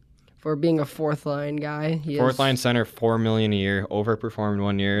 For being a fourth line guy, he Fourth is, line center, $4 million a year, overperformed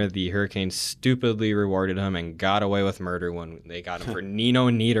 1 year. The Hurricanes stupidly rewarded him and got away with murder when they got him for Nino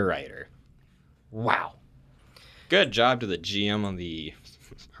Niederreiter. Wow. Good job to the GM of the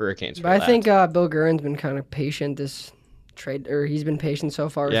Hurricanes. For But I that. think Bill Guerin's been kind of patient this trade, or he's been patient so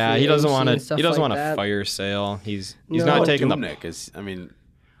far. with Yeah, free he doesn't agency want and to. stuff He doesn't like want to that. fire Sale. He's No. not Well, taking the. Dubnyk is. I mean,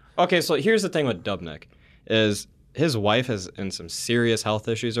 Okay, so here's the thing with Dubnyk is his wife is in some serious health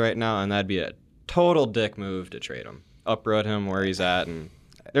issues right now, and that'd be a total dick move to trade him, uproot him where he's at, and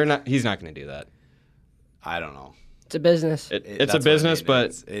they're not. He's not going to do that. I don't know. It's a business. It's That's a what I business, mean.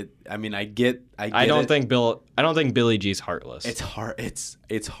 but I mean, I get. I don't think Billy G's heartless. It's hard.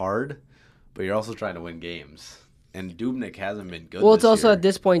 It's hard, but you're also trying to win games, and Dubnyk hasn't been good. Well, it's this also year. at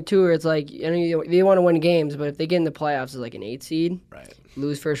this point too, where it's like they want to win games, but if they get in the playoffs as like an 8 seed, right.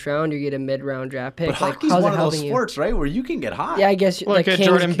 lose first round, you get a mid-round draft pick. But like, hockey's how's one it of those helping you? sports, right, where you can get hot. Yeah, I guess Look the at Kings,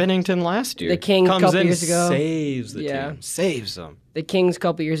 Jordan Bennington last year. the Kings comes couple in, years ago. saves the Yeah. team, saves them. the Kings a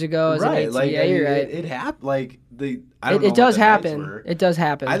couple years ago as an 8 right. seed. Like, Yeah, I you're mean, right. It happened. Like I don't know It what does the nights happen. were. It does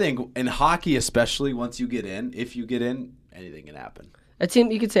happen. I think in hockey, especially once you get in, if you get in, anything can happen. It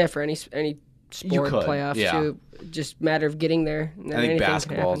seemed you could say it for any sport could, playoffs yeah. too. Just matter of getting there. And then I think anything can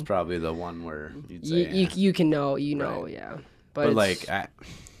basketball is happen. probably the one where you'd say, You can know, Right. yeah. but it's- like,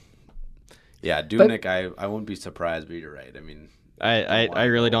 Dubnyk, I wouldn't be surprised, but you're right. I mean, I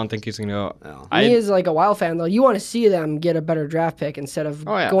really don't think he's going to go. no. me as like a Wild fan though, you want to see them get a better draft pick instead of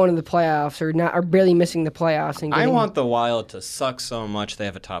Oh, yeah. going to the playoffs or barely missing the playoffs. And I getting, want the Wild to suck so much they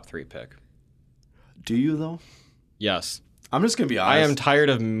have a top 3 pick. Do you though? Yes. I'm just gonna be I honest. am tired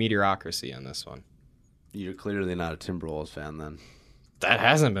of mediocrity in this one. You're clearly not a Timberwolves fan then. That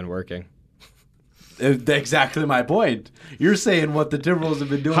hasn't been working. Exactly my point. You're saying what the Timberwolves have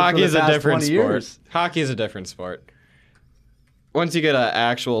been doing Hockey for is the a past different 20 sport. years. Hockey is a different sport. Once you get an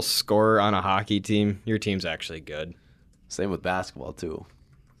actual scorer on a hockey team, your team's actually good. Same with basketball too.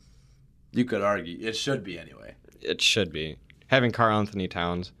 You could argue it should be anyway. It should be. Having Karl Anthony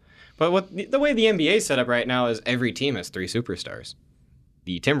Towns. But the way the NBA is set up right now is every team has 3 superstars.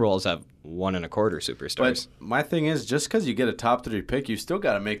 The Timberwolves have 1.25 superstars. But my thing is, just because you get a top 3 pick, you still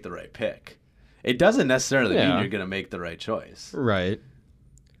got to make the right pick. It doesn't necessarily mean Yeah. you're going to make the right choice. Right.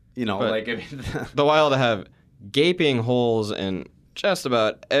 You know, But- like I mean, The Wild have gaping holes in just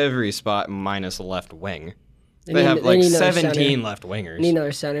about every spot minus left wing. They have like need another 17 center. left wingers. Need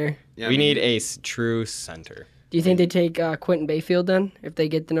another center. yeah, I We mean, need a true center. Do you think they take Quentin Bayfield then if they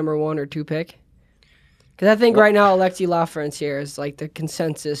get the number 1 or 2 pick? Because I think right now Alexi Lafreniere is like the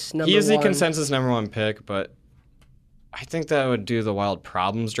consensus number 1. He is the consensus number 1 pick, but I think that would do the Wild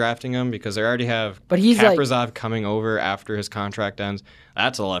problems drafting him because they already have But he's like- Kaprizov coming over after his contract ends.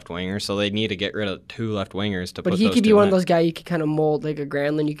 That's a left winger, so they need to get rid of 2 left wingers to But put he those could be 2 one in. of those guys you could kind of mold, like a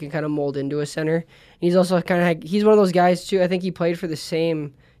Granlund, you can kind of mold into a center. And he's also kind of he's one of those guys too. I think he played for the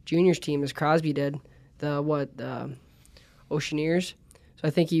same juniors team as Crosby did, the Oceaneers. So I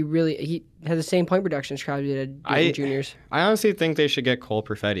think he has the same point production as Crosby did in juniors. I honestly think they should get Cole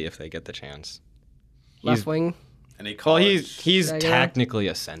Perfetti if they get the chance. Left wing. any Well, college, he's Yeah, yeah. technically a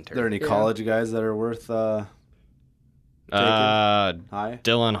are there center. any Yeah. college guys that are worth Uh, high?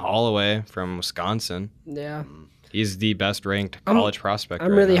 Dylan Holloway from Wisconsin. Yeah. He's the best ranked I'm- college prospect.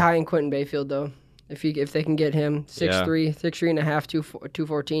 I'm right really now. high in Quentin Bayfield though. If they can get him 6'3", and a half,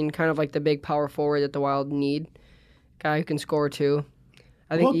 214, kind of like the big power forward that the Wild need. Guy who can score too.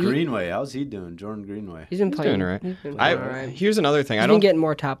 I think Well, Greenway, how's he doing? Jordan Greenway. he's been He's playing. doing all right. He's been playing all right. Here's another thing. He's I been don't. getting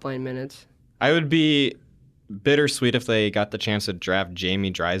more top line minutes. I would be bittersweet if they got the chance to draft Jamie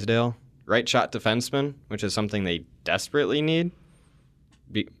Drysdale, right shot defenseman, which is something they desperately need,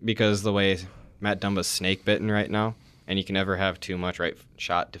 because the way Matt Dumba's snake bitten right now. and you can never have too much right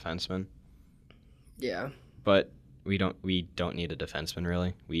shot defenseman. Yeah. But we don't need a defenseman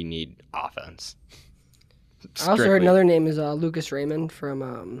really. We need offense. I also heard another name is Lucas Raymond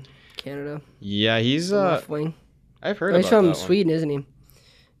from Canada. Yeah, he's the left wing. I've heard He's about from that Sweden, isn't he?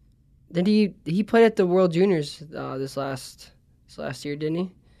 Did he played at the World Juniors this last year, didn't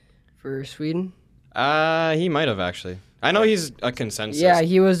he? For Sweden. He might have actually. I know he's a consensus. Yeah,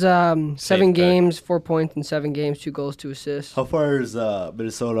 he was 7 pick. games, 4 points in 7 games, 2 goals, 2 assists. How far is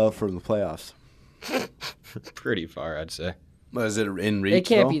Minnesota from the playoffs? Pretty far, I'd say. Is it in reach? It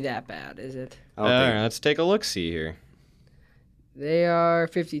can't though? be that bad, is it? I don't think- Let's take a look. See here. They are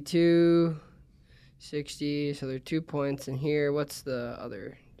 52, 60, so they're 2 points. And here, what's the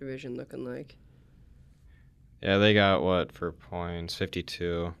other division looking like? Yeah, they got what for points?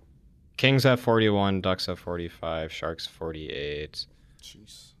 52. Kings have 41. Ducks have 45. Sharks 48.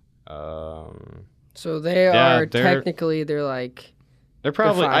 Jeez. So they Yeah, are they're- technically they're like They're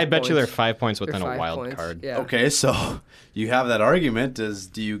probably. 5 I bet you they're points. 5 points they're within a 5 wild points. card. Yeah. Okay, so you have that argument.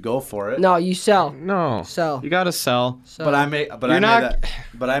 Do you go for it? No, you sell. No, Sell. you gotta sell. So, But I You're made not- that.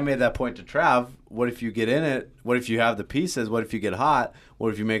 But I made that point to Trav. What if you get in it? What if you have the pieces? What if you get hot?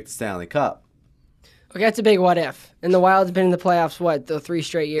 What if you make the Stanley Cup? okay, that's a big what if. And the Wild's been in the playoffs the 3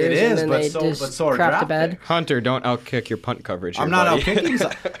 straight years, It and is, then but they so just are crap draft to bed. picks. Hunter, don't outkick your punt coverage. Here, I'm not buddy.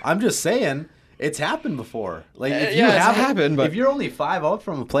 outkicking. I'm just saying it's happened before. Like if you yeah, it's haven't- happened, but- if you're only 5 out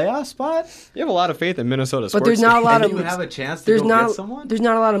from a playoff spot, You have a lot of faith in Minnesota sports. But there's not a lot and of you have a chance to there's go not get someone. there's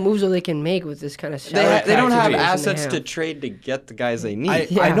not a lot of moves that they can make with this kind of They, salary they don't have package assets they to have. trade to get the guys they need.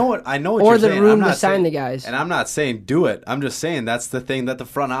 I know what Or you're the saying. room I'm to not sign saying- the guys. And I'm not saying do it. I'm just saying that's the thing that the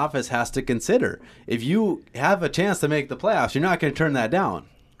front office has to consider. If you have a chance to make the playoffs, you're not going to turn that down.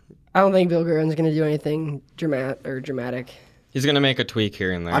 I don't think Bill Guerin's going to do anything dramatic. He's gonna make a tweak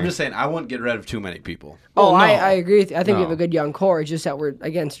here and there. I'm just saying I wouldn't get rid of too many people. Oh, Well, no. I agree with you. I think we have No. a good young core. It's just that we're,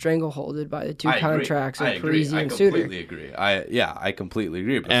 again, strangleholded by the 2 I agree. contracts of I agree. Parisi I and Suter. completely agree. I completely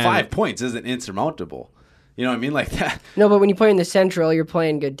agree. But And- 5 points isn't insurmountable. You know what I mean? Like that. No, but when you play in the Central, you're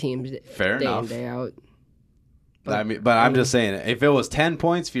playing good teams Fair day enough. in, day out. But I'm just saying, if it was 10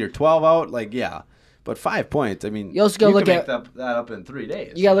 points if you're 12 out, like yeah. But 5 points, I mean, You also gotta can look make at- that up in 3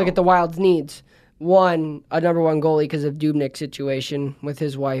 days. You got to look know? at the Wild's needs. One, a number 1 goalie because of Dubnik's situation with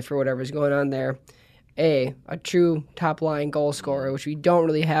his wife or whatever's going on there. A true top line goal scorer, which we don't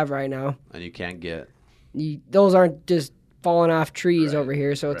really have right now. and you can't get. Those aren't just falling off trees Right, over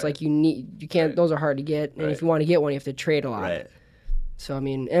here, so it's right. like you can't. Right. Those are hard to get, and Right. if you want to get one, you have to trade a lot. Right. So I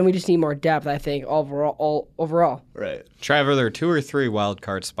mean, and we just need more depth. I think overall. Right. Trevor, there are 2 or 3 wild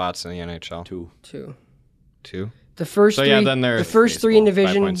card spots in the NHL. 2. Two. 2. The first So, three, yeah, then they're the first 3 in baseball,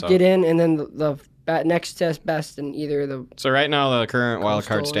 5 division points get off. in, and then the next test best in either the So right now the current wild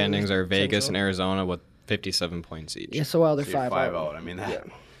card Coastal standings are Vegas Central. and Arizona with 57 points each. yeah. So they're So you're 5 5 out. out. I mean, that,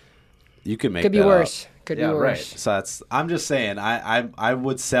 you can make Could be that worse. Up. Could Yeah, be right. worse. So I'm just saying, I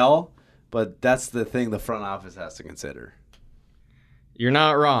would sell, but that's the thing the front office has to consider. You're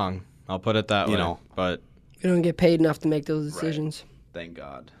not wrong. I'll put it that You way. know. But We don't get paid enough to make those decisions. Thank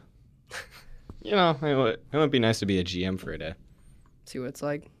God. it would be nice to be a GM for a day. See what it's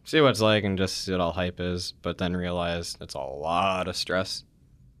like. See what it's like and just see what all hype is, but then realize it's a lot of stress.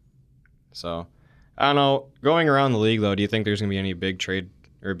 So, I don't know. Going around the league, though, do you think there's going to be any big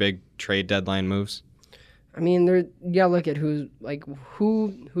trade deadline moves? I mean, you gotta look at who's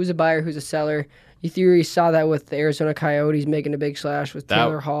a buyer, who's a seller. You theory saw that with the Arizona Coyotes making a big slash with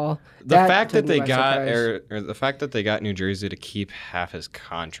Taylor Hall. The fact took that me they by got surprise. or the fact that they got New Jersey to keep half his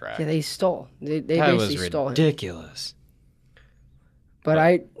contract. Yeah, they stole. They that was basically stole him. ridiculous.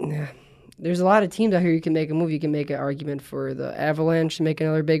 But there's a lot of teams out here you can make a move. You can make an argument for the Avalanche to make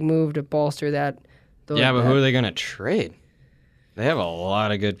another big move to bolster that. Yeah, but who are they going to trade? They have a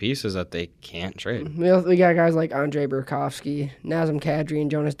lot of good pieces that they can't trade. We got guys like Andrei Burakovsky, Nazem Kadri, and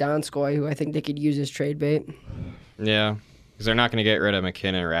Jonas Donskoy, who I think they could use as trade bait. Yeah, because they're not going to get rid of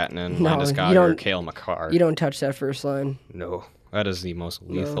McKinnon, Ratnan, No, Landeskog, you or don't- Cale Makar. You don't touch that first line. No, that is the most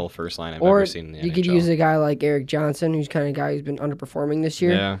lethal first line I've Or ever seen in the you NHL. could use a guy like Eric Johnson, who's kind of guy who's been underperforming this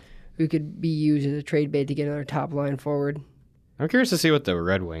year, Yeah, who could be used as a trade bait to get another top line forward. I'm curious to see what the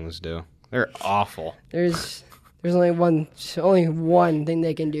Red Wings do. They're awful. There's only one thing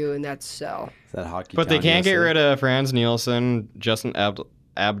they can do, and that's sell. Is that hockey? But they town can't get USA? rid of Franz Nielsen, Justin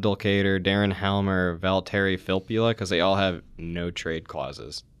Abdelkader, Darren Helmer, Valtteri Filppula because they all have no trade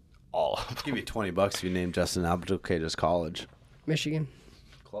clauses. All of them. Give you $20 if you name Justin Abdelkader's college. Michigan.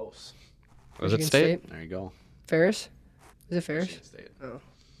 Close. Was it Michigan state? There you go. Ferris? Is it Ferris? Michigan State.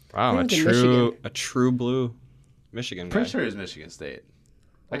 Wow, I think in a true blue Michigan guy. Pretty sure it's Michigan State.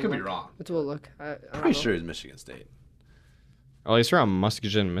 I could be wrong. Let's look. I don't Pretty know. sure it's Michigan State. Well, he's from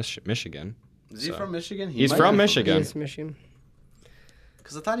Muskegon, Michigan. Is he So- from Michigan? He's might from be Michigan. Yes, Michigan.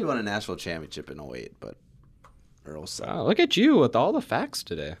 Because I thought he won a national championship in 08, but or 07. Wow, look at you with all the facts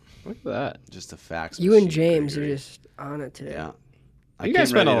today. Look at that. Just a fax. You and machine, James are Gregory. just on it today. Yeah. You guys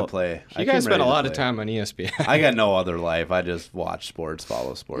spent to play. You guys spent a lot of time on ESPN. I got no other life. I just watch sports,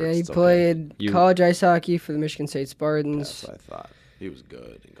 follow sports. Yeah, he It's okay. played You- college ice hockey for the Michigan State That's Spartans what I thought. He was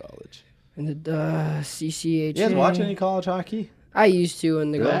good in college. and the CCHA. You guys watch any college hockey? I used to,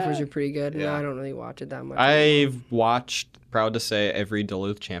 and the Yeah. golfers are pretty good. And Yeah. I don't really watch it that much. I've watched, proud to say, every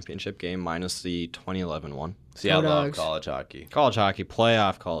Duluth championship game minus the 2011 one. See, Go I love Dogs. college hockey. College hockey,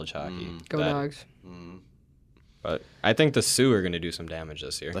 playoff college hockey. Go That- Dogs. But I think the Sioux are going to do some damage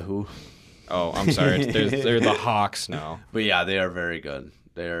this year. The who? Oh, I'm sorry. They're the Hawks now. But yeah, they are very good.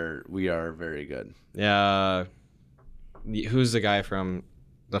 We are very good. Yeah. Who's the guy from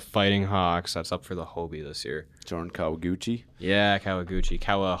the Fighting Hawks that's up for the Hobie this year? Jordan Kawaguchi. Yeah, Kawaguchi.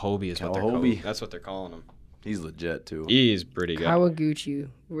 Kawahobi is what they're Kawahobi. calling. That's what they're calling him. He's legit too. He's pretty good. Kawaguchi.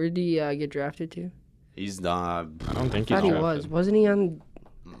 Where did he get drafted to? He's not. I don't think he's I thought he drafted. was. Wasn't he on?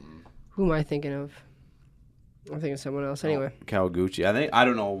 Who am I thinking of? I'm thinking of someone else. Anyway, Kawaguchi. I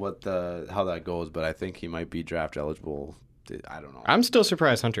don't know how that goes, but I think he might be draft eligible. I don't know. I'm still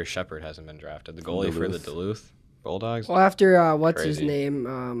surprised Hunter Shepard hasn't been drafted. The goalie for the Duluth. Duluth Bulldogs. well, after what's his Crazy.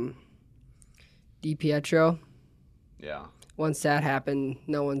 name, DiPietro. Yeah. Once that happened,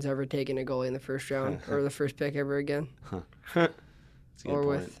 no one's ever taken a goalie in the first round or the first pick ever again. That's a good Or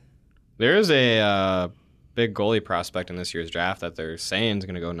point. with There is a big goalie prospect in this year's draft that they're saying is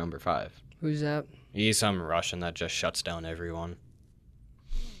going to go number 5. who's that? He's some Russian that just shuts down everyone.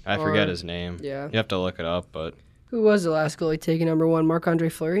 I forget Or- his name. Yeah. You have to look it up, but Who was the last goalie taken number 1? Marc-Andre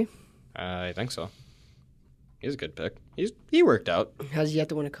Fleury? I think so. He's a good pick. He worked out. Has he yet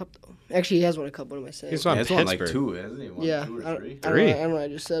to win a cup though? Actually, he has won a cup. What am I saying? He's on He's won like Pittsburgh. 2, hasn't he? Won yeah, 2 I or don't, 3. I don't know, Three. I don't know what I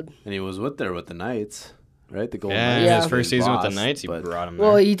just said. And he was with the Knights, right? The Golden Yeah, Knights. Yeah. his first season with the Boss, Knights, he but- brought him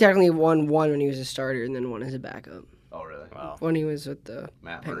Well, there. he technically won one when he was a starter, and then one as a backup. Oh, really? Wow. When he was with the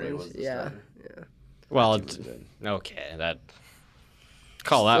Matt Murray Penguins, was the yeah. starter. Well, He was good. okay, that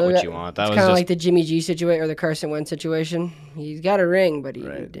call that So what that- you want. That It's was kind of just like the Jimmy G situation or the Carson Wentz situation. He's got a ring, but he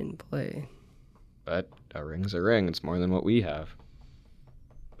Right. didn't play. but a ring's a ring. It's more than what we have.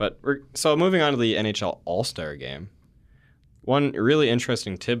 But so moving on to the NHL All-Star Game. One really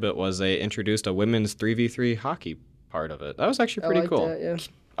interesting tidbit was they introduced a women's 3v3 hockey part of it. That was actually pretty I like cool. that, yeah.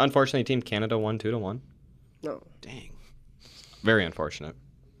 Unfortunately, Team Canada won 2-1. No. Dang. Very unfortunate.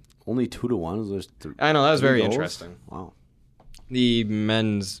 Only 2-1. There's I know, that was three very goals? interesting. Wow. The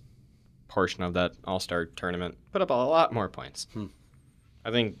men's portion of that All-Star tournament put up a lot more points.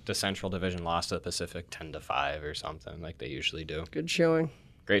 I think the Central Division lost to the Pacific 10-5 or something like they usually do. Good showing.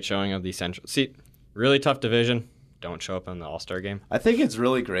 Great showing of the Central. See, really tough division. Don't show up in the All-Star game. I think it's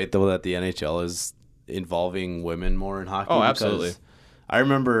really great though that the NHL is involving women more in hockey. Oh, because absolutely. I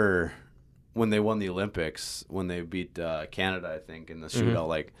remember when they won the Olympics, when they beat Canada, I think in the Mm-hmm. shootout.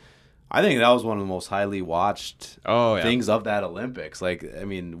 Like, I think that was one of the most highly watched Oh, yeah. things of that Olympics. Like, I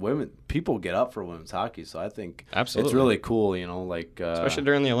mean, people get up for women's hockey, so I think Absolutely. it's really cool. You know, like Especially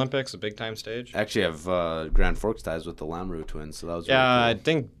during the Olympics, a big-time stage. actually have Grand Forks ties with the Lamoureux twins, so that was Yeah, I really cool.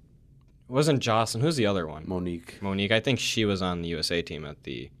 think it wasn't Jocelyn. Who's the other one? Monique. Monique. I think she was on the USA team at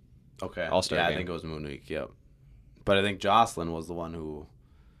the. Okay. All-Star yeah, game. I think it was Monique. Yep. But I think Jocelyn was the one who,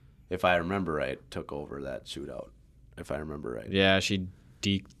 if I remember right, took over that shootout. If I remember right. Yeah, she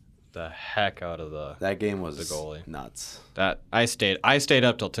deked the heck out of That game was The goalie. nuts. that. I stayed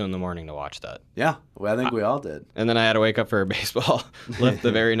up till 2 a.m. to watch that, Yeah, well, I think we all did. and then I had to wake up for a baseball lift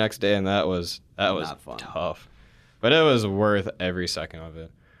the very next day, and that was Not fun. tough. But it was worth every second of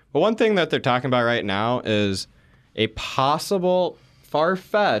it. But one thing that they're talking about right now is a possible,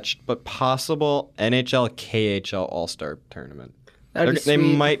 far-fetched, but possible NHL KHL All-Star tournament. That'd be They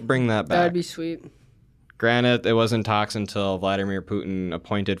sweet. might bring that back. That'd be sweet. Granted, it was in talks until Vladimir Putin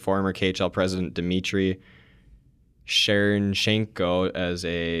appointed former KHL president Dmitry Cherenchenko as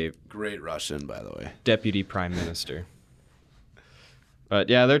a Great Russian, by the way. deputy prime minister. But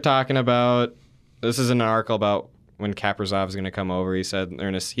yeah, they're talking about. This is an article about when Kaprizov is going to come over. He said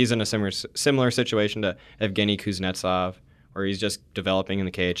he's in a similar situation to Evgeny Kuznetsov, where he's just developing in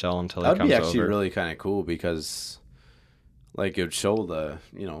the KHL until he That would comes be actually over. really kind of cool because, like, it would show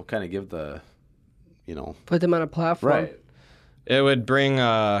kind of give the, Put them on a platform. right. It would bring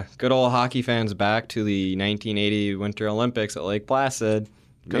good old hockey fans back to the 1980 Winter Olympics at Lake Placid.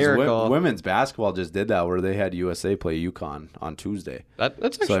 Miracle. Women's basketball just did that where they had USA play UConn on Tuesday. That's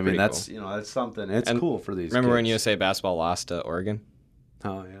actually So I mean pretty that's cool. that's something. It's And cool for these. Remember when kids. USA basketball lost to Oregon?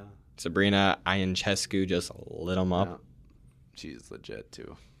 Oh yeah. Sabrina Ionescu just lit them up. Yeah. she's legit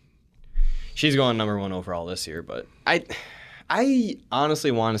too. She's going number 1 overall this year, but I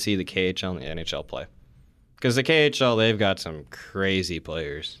honestly want to see the KHL and the NHL play. Because the KHL, they've got some crazy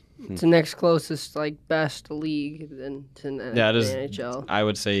players. It's the next closest, best league than to Yeah, it the is, NHL. I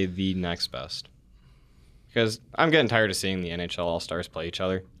would say, the next best. Because I'm getting tired of seeing the NHL All-Stars play each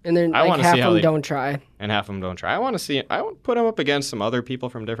other. And then I wanna half see of how them they- don't try. And half of them don't try. I want to put them up against some other people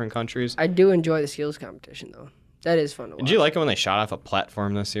from different countries. I do enjoy the skills competition, though. That is fun to watch. Did you like it when they shot off a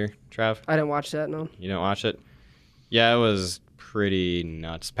platform this year, Trav? I didn't watch that, no. You didn't watch it? Yeah, it was pretty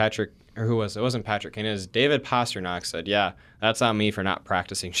nuts. Who was it? It wasn't Patrick Kane. It was David Pasternak said, yeah, that's on me for not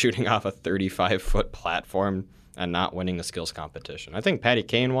practicing shooting off a 35-foot platform and not winning the skills competition. I think Patty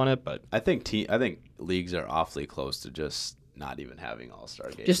Kane won it, but I think leagues are awfully close to just not even having all-star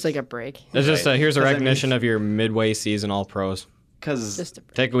games. Just like a break. it's just Right. here's a 'Cause I recognition mean- of your midway season All-Pros. because Just a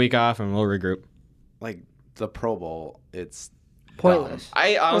break. Take a week off and we'll regroup. like the Pro Bowl, it's Pointless.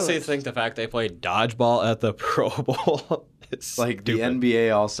 I honestly Pointless. think the fact they played dodgeball at the Pro Bowl is like the stupid. NBA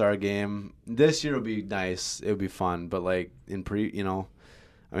All-Star game this year will be nice. It'll be fun, but like in I mean,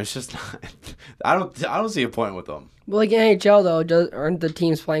 it's just not. I don't see a point with them. Well, NHL, though, aren't the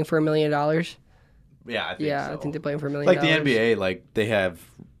teams playing for $1 million? Yeah, I think Yeah, so. I think they're playing for $1 million. Like the NBA, like they have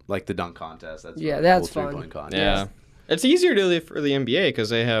like the dunk contest. That's Yeah, really that's cool, fun. three-point contest. Yeah. It's easier to do for the NBA because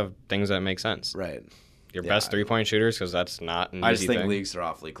they have things that make sense. Right. Your Yeah, best I- 3-point shooters because that's not an I easy just think thing. leagues are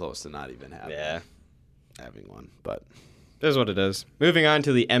awfully close to not even having one. But It is what it is. Moving on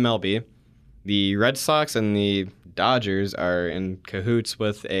to the MLB. The Red Sox and the Dodgers are in cahoots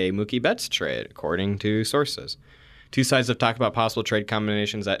with a Mookie Betts trade, according to sources. Two sides have talked about possible trade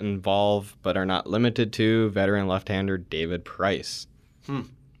combinations that involve, but are not limited to, veteran left-hander David Price.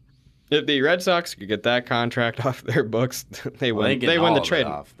 If the Red Sox could get that contract off their books, they well, win. they They ain't win the getting all of trade. it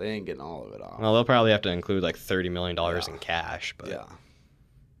off. They ain't getting all of it off. Well, they'll probably have to include like $30 million in cash. But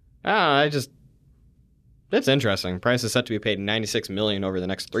yeah. It's interesting. Price is set to be paid $96 million over the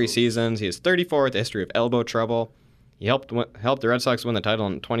next 3 seasons. He is 34 with a history of elbow trouble. He helped the Red Sox win the title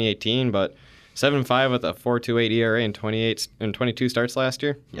in 2018, but 7.5 with a 4.28 ERA in 22 starts last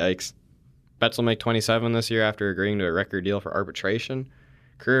year. Yikes. Betts will make 27 this year after agreeing to a record deal for arbitration.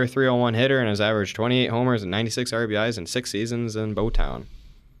 Career 301 hitter and has averaged 28 homers and 96 RBIs in 6 seasons in Bowtown.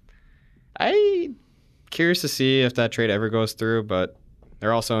 I'm curious to see if that trade ever goes through, but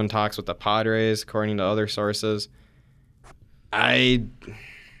they're also in talks with the Padres, according to other sources. I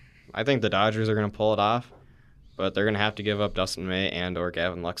think the Dodgers are going to pull it off, but they're going to have to give up Dustin May and or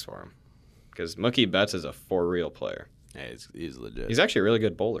Gavin Lux for him. Because Mookie Betts is a for-real player. Yeah, he's legit. He's actually a really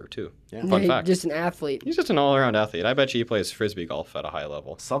good bowler, too. Yeah. Fun Yeah, fact. just an athlete. He's just an all-around athlete. I bet you he plays Frisbee golf at a high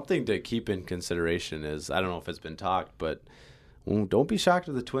level. Something to keep in consideration is, I don't know if it's been talked, but don't be shocked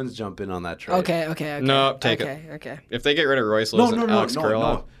if the Twins jump in on that trade. Okay. No, take it. Okay. If they get rid of Royce Lewis and Alex Kirilloff,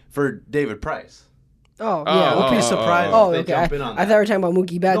 no. For David Price. Oh, yeah. Don't okay. be surprised Oh, if they okay. jump in on that. I thought we were talking about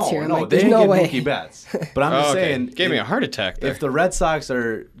Mookie Betts here. I'm No, like, they there's didn't no get way. Mookie Betts. But I'm just saying, Gave me a heart attack there. if the Red Sox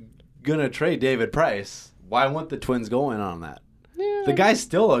are gonna trade David Price, why won't the Twins go in on that? The guy's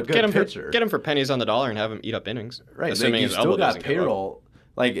still a good pitcher. Get him for pennies on the dollar and have him eat up innings. Right, Assuming like you his still elbow got doesn't give up. payroll.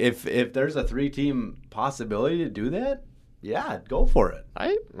 Like if there's a 3-team possibility to do that, yeah, go for it.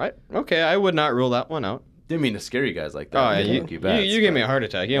 Okay, I would not rule that one out. Didn't mean to scare you guys like that. Oh, yeah, with you Mookie Betts, gave but- me a heart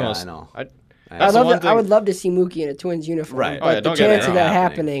attack. You Yeah, almost, I know. That's the one I thing- would love to see Mookie in a Twins uniform. Right. But Oh, yeah, the don't get chance it of that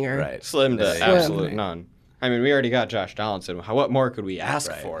happening. happening are Right. Slim to Slim. absolute none. I mean, we already got Josh Donaldson. What more could we ask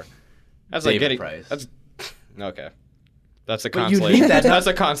Right. for? That's David like getting. Price. That's okay. That's a But you consolation. need that. That's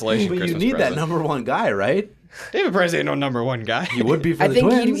a consolation. But you Christmas need that present. number one guy, right? David Price ain't no number one guy. He would be for I the think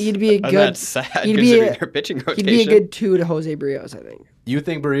Twins. he'd be a And good. that's sad he'd be considering a- their pitching rotation. He'd be a good 2 to Jose Brios, I think. You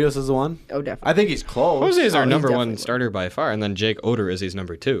think Barrios is the one? Oh, definitely. I think he's close. Jose is our he's number definitely one one. starter by far, and then Jake Oder is his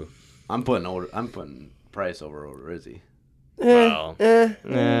number 2. I'm putting Price over Rizzi. Well, It's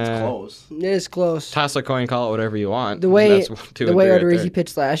nah. close. It is close. Toss a coin, call it whatever you want. The way That's 2 the and way 3 right Odorizzi there.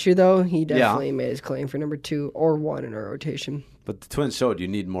 pitched last year, though, he definitely made his claim for number 2 or 1 in our rotation. But the Twins showed you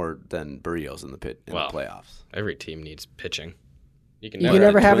need more than Barrios in the Well, the playoffs. Every team needs pitching. You can You never. can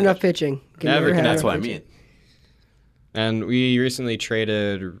never have Twins- enough pitching. You can Never never can. have That's enough what I pitching. mean. And we recently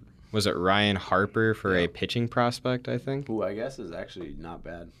traded, was it Ryan Harper for a pitching prospect, I think? Who I guess is actually not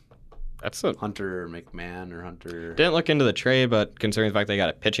bad. That's a. Hunter McMahon or Hunter Didn't look into the trade, but considering the fact they got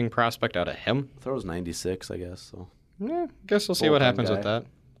a pitching prospect out of him, throws 96, I guess. So yeah, guess we'll see what Bullpen happens guy. with that.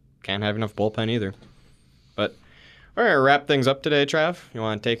 Can't have enough bullpen either. But we're going to wrap things up today, Trav. You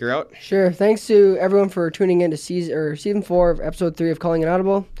want to take her out? Sure. Thanks to everyone for tuning in to season 4 of episode 3 of Calling It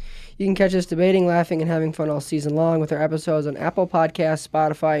Audible. You can catch us debating, laughing, and having fun all season long with our episodes on Apple Podcasts,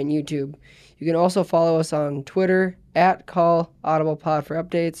 Spotify, and YouTube. You can also follow us on Twitter at Call Audible Pod for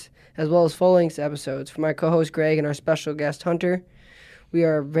updates, as well as full-length episodes. For my co-host Greg and our special guest Hunter, we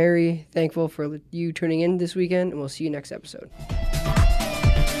are very thankful for you tuning in this weekend, and we'll see you next episode.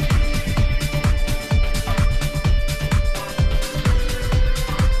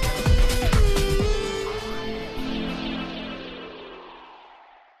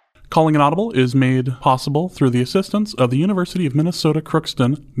 Calling an Audible is made possible through the assistance of the University of Minnesota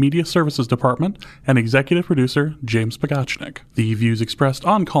Crookston Media Services Department and executive producer James Pagachnik. The views expressed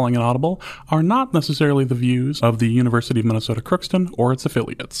on Calling an Audible are not necessarily the views of the University of Minnesota Crookston or its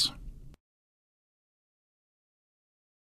affiliates.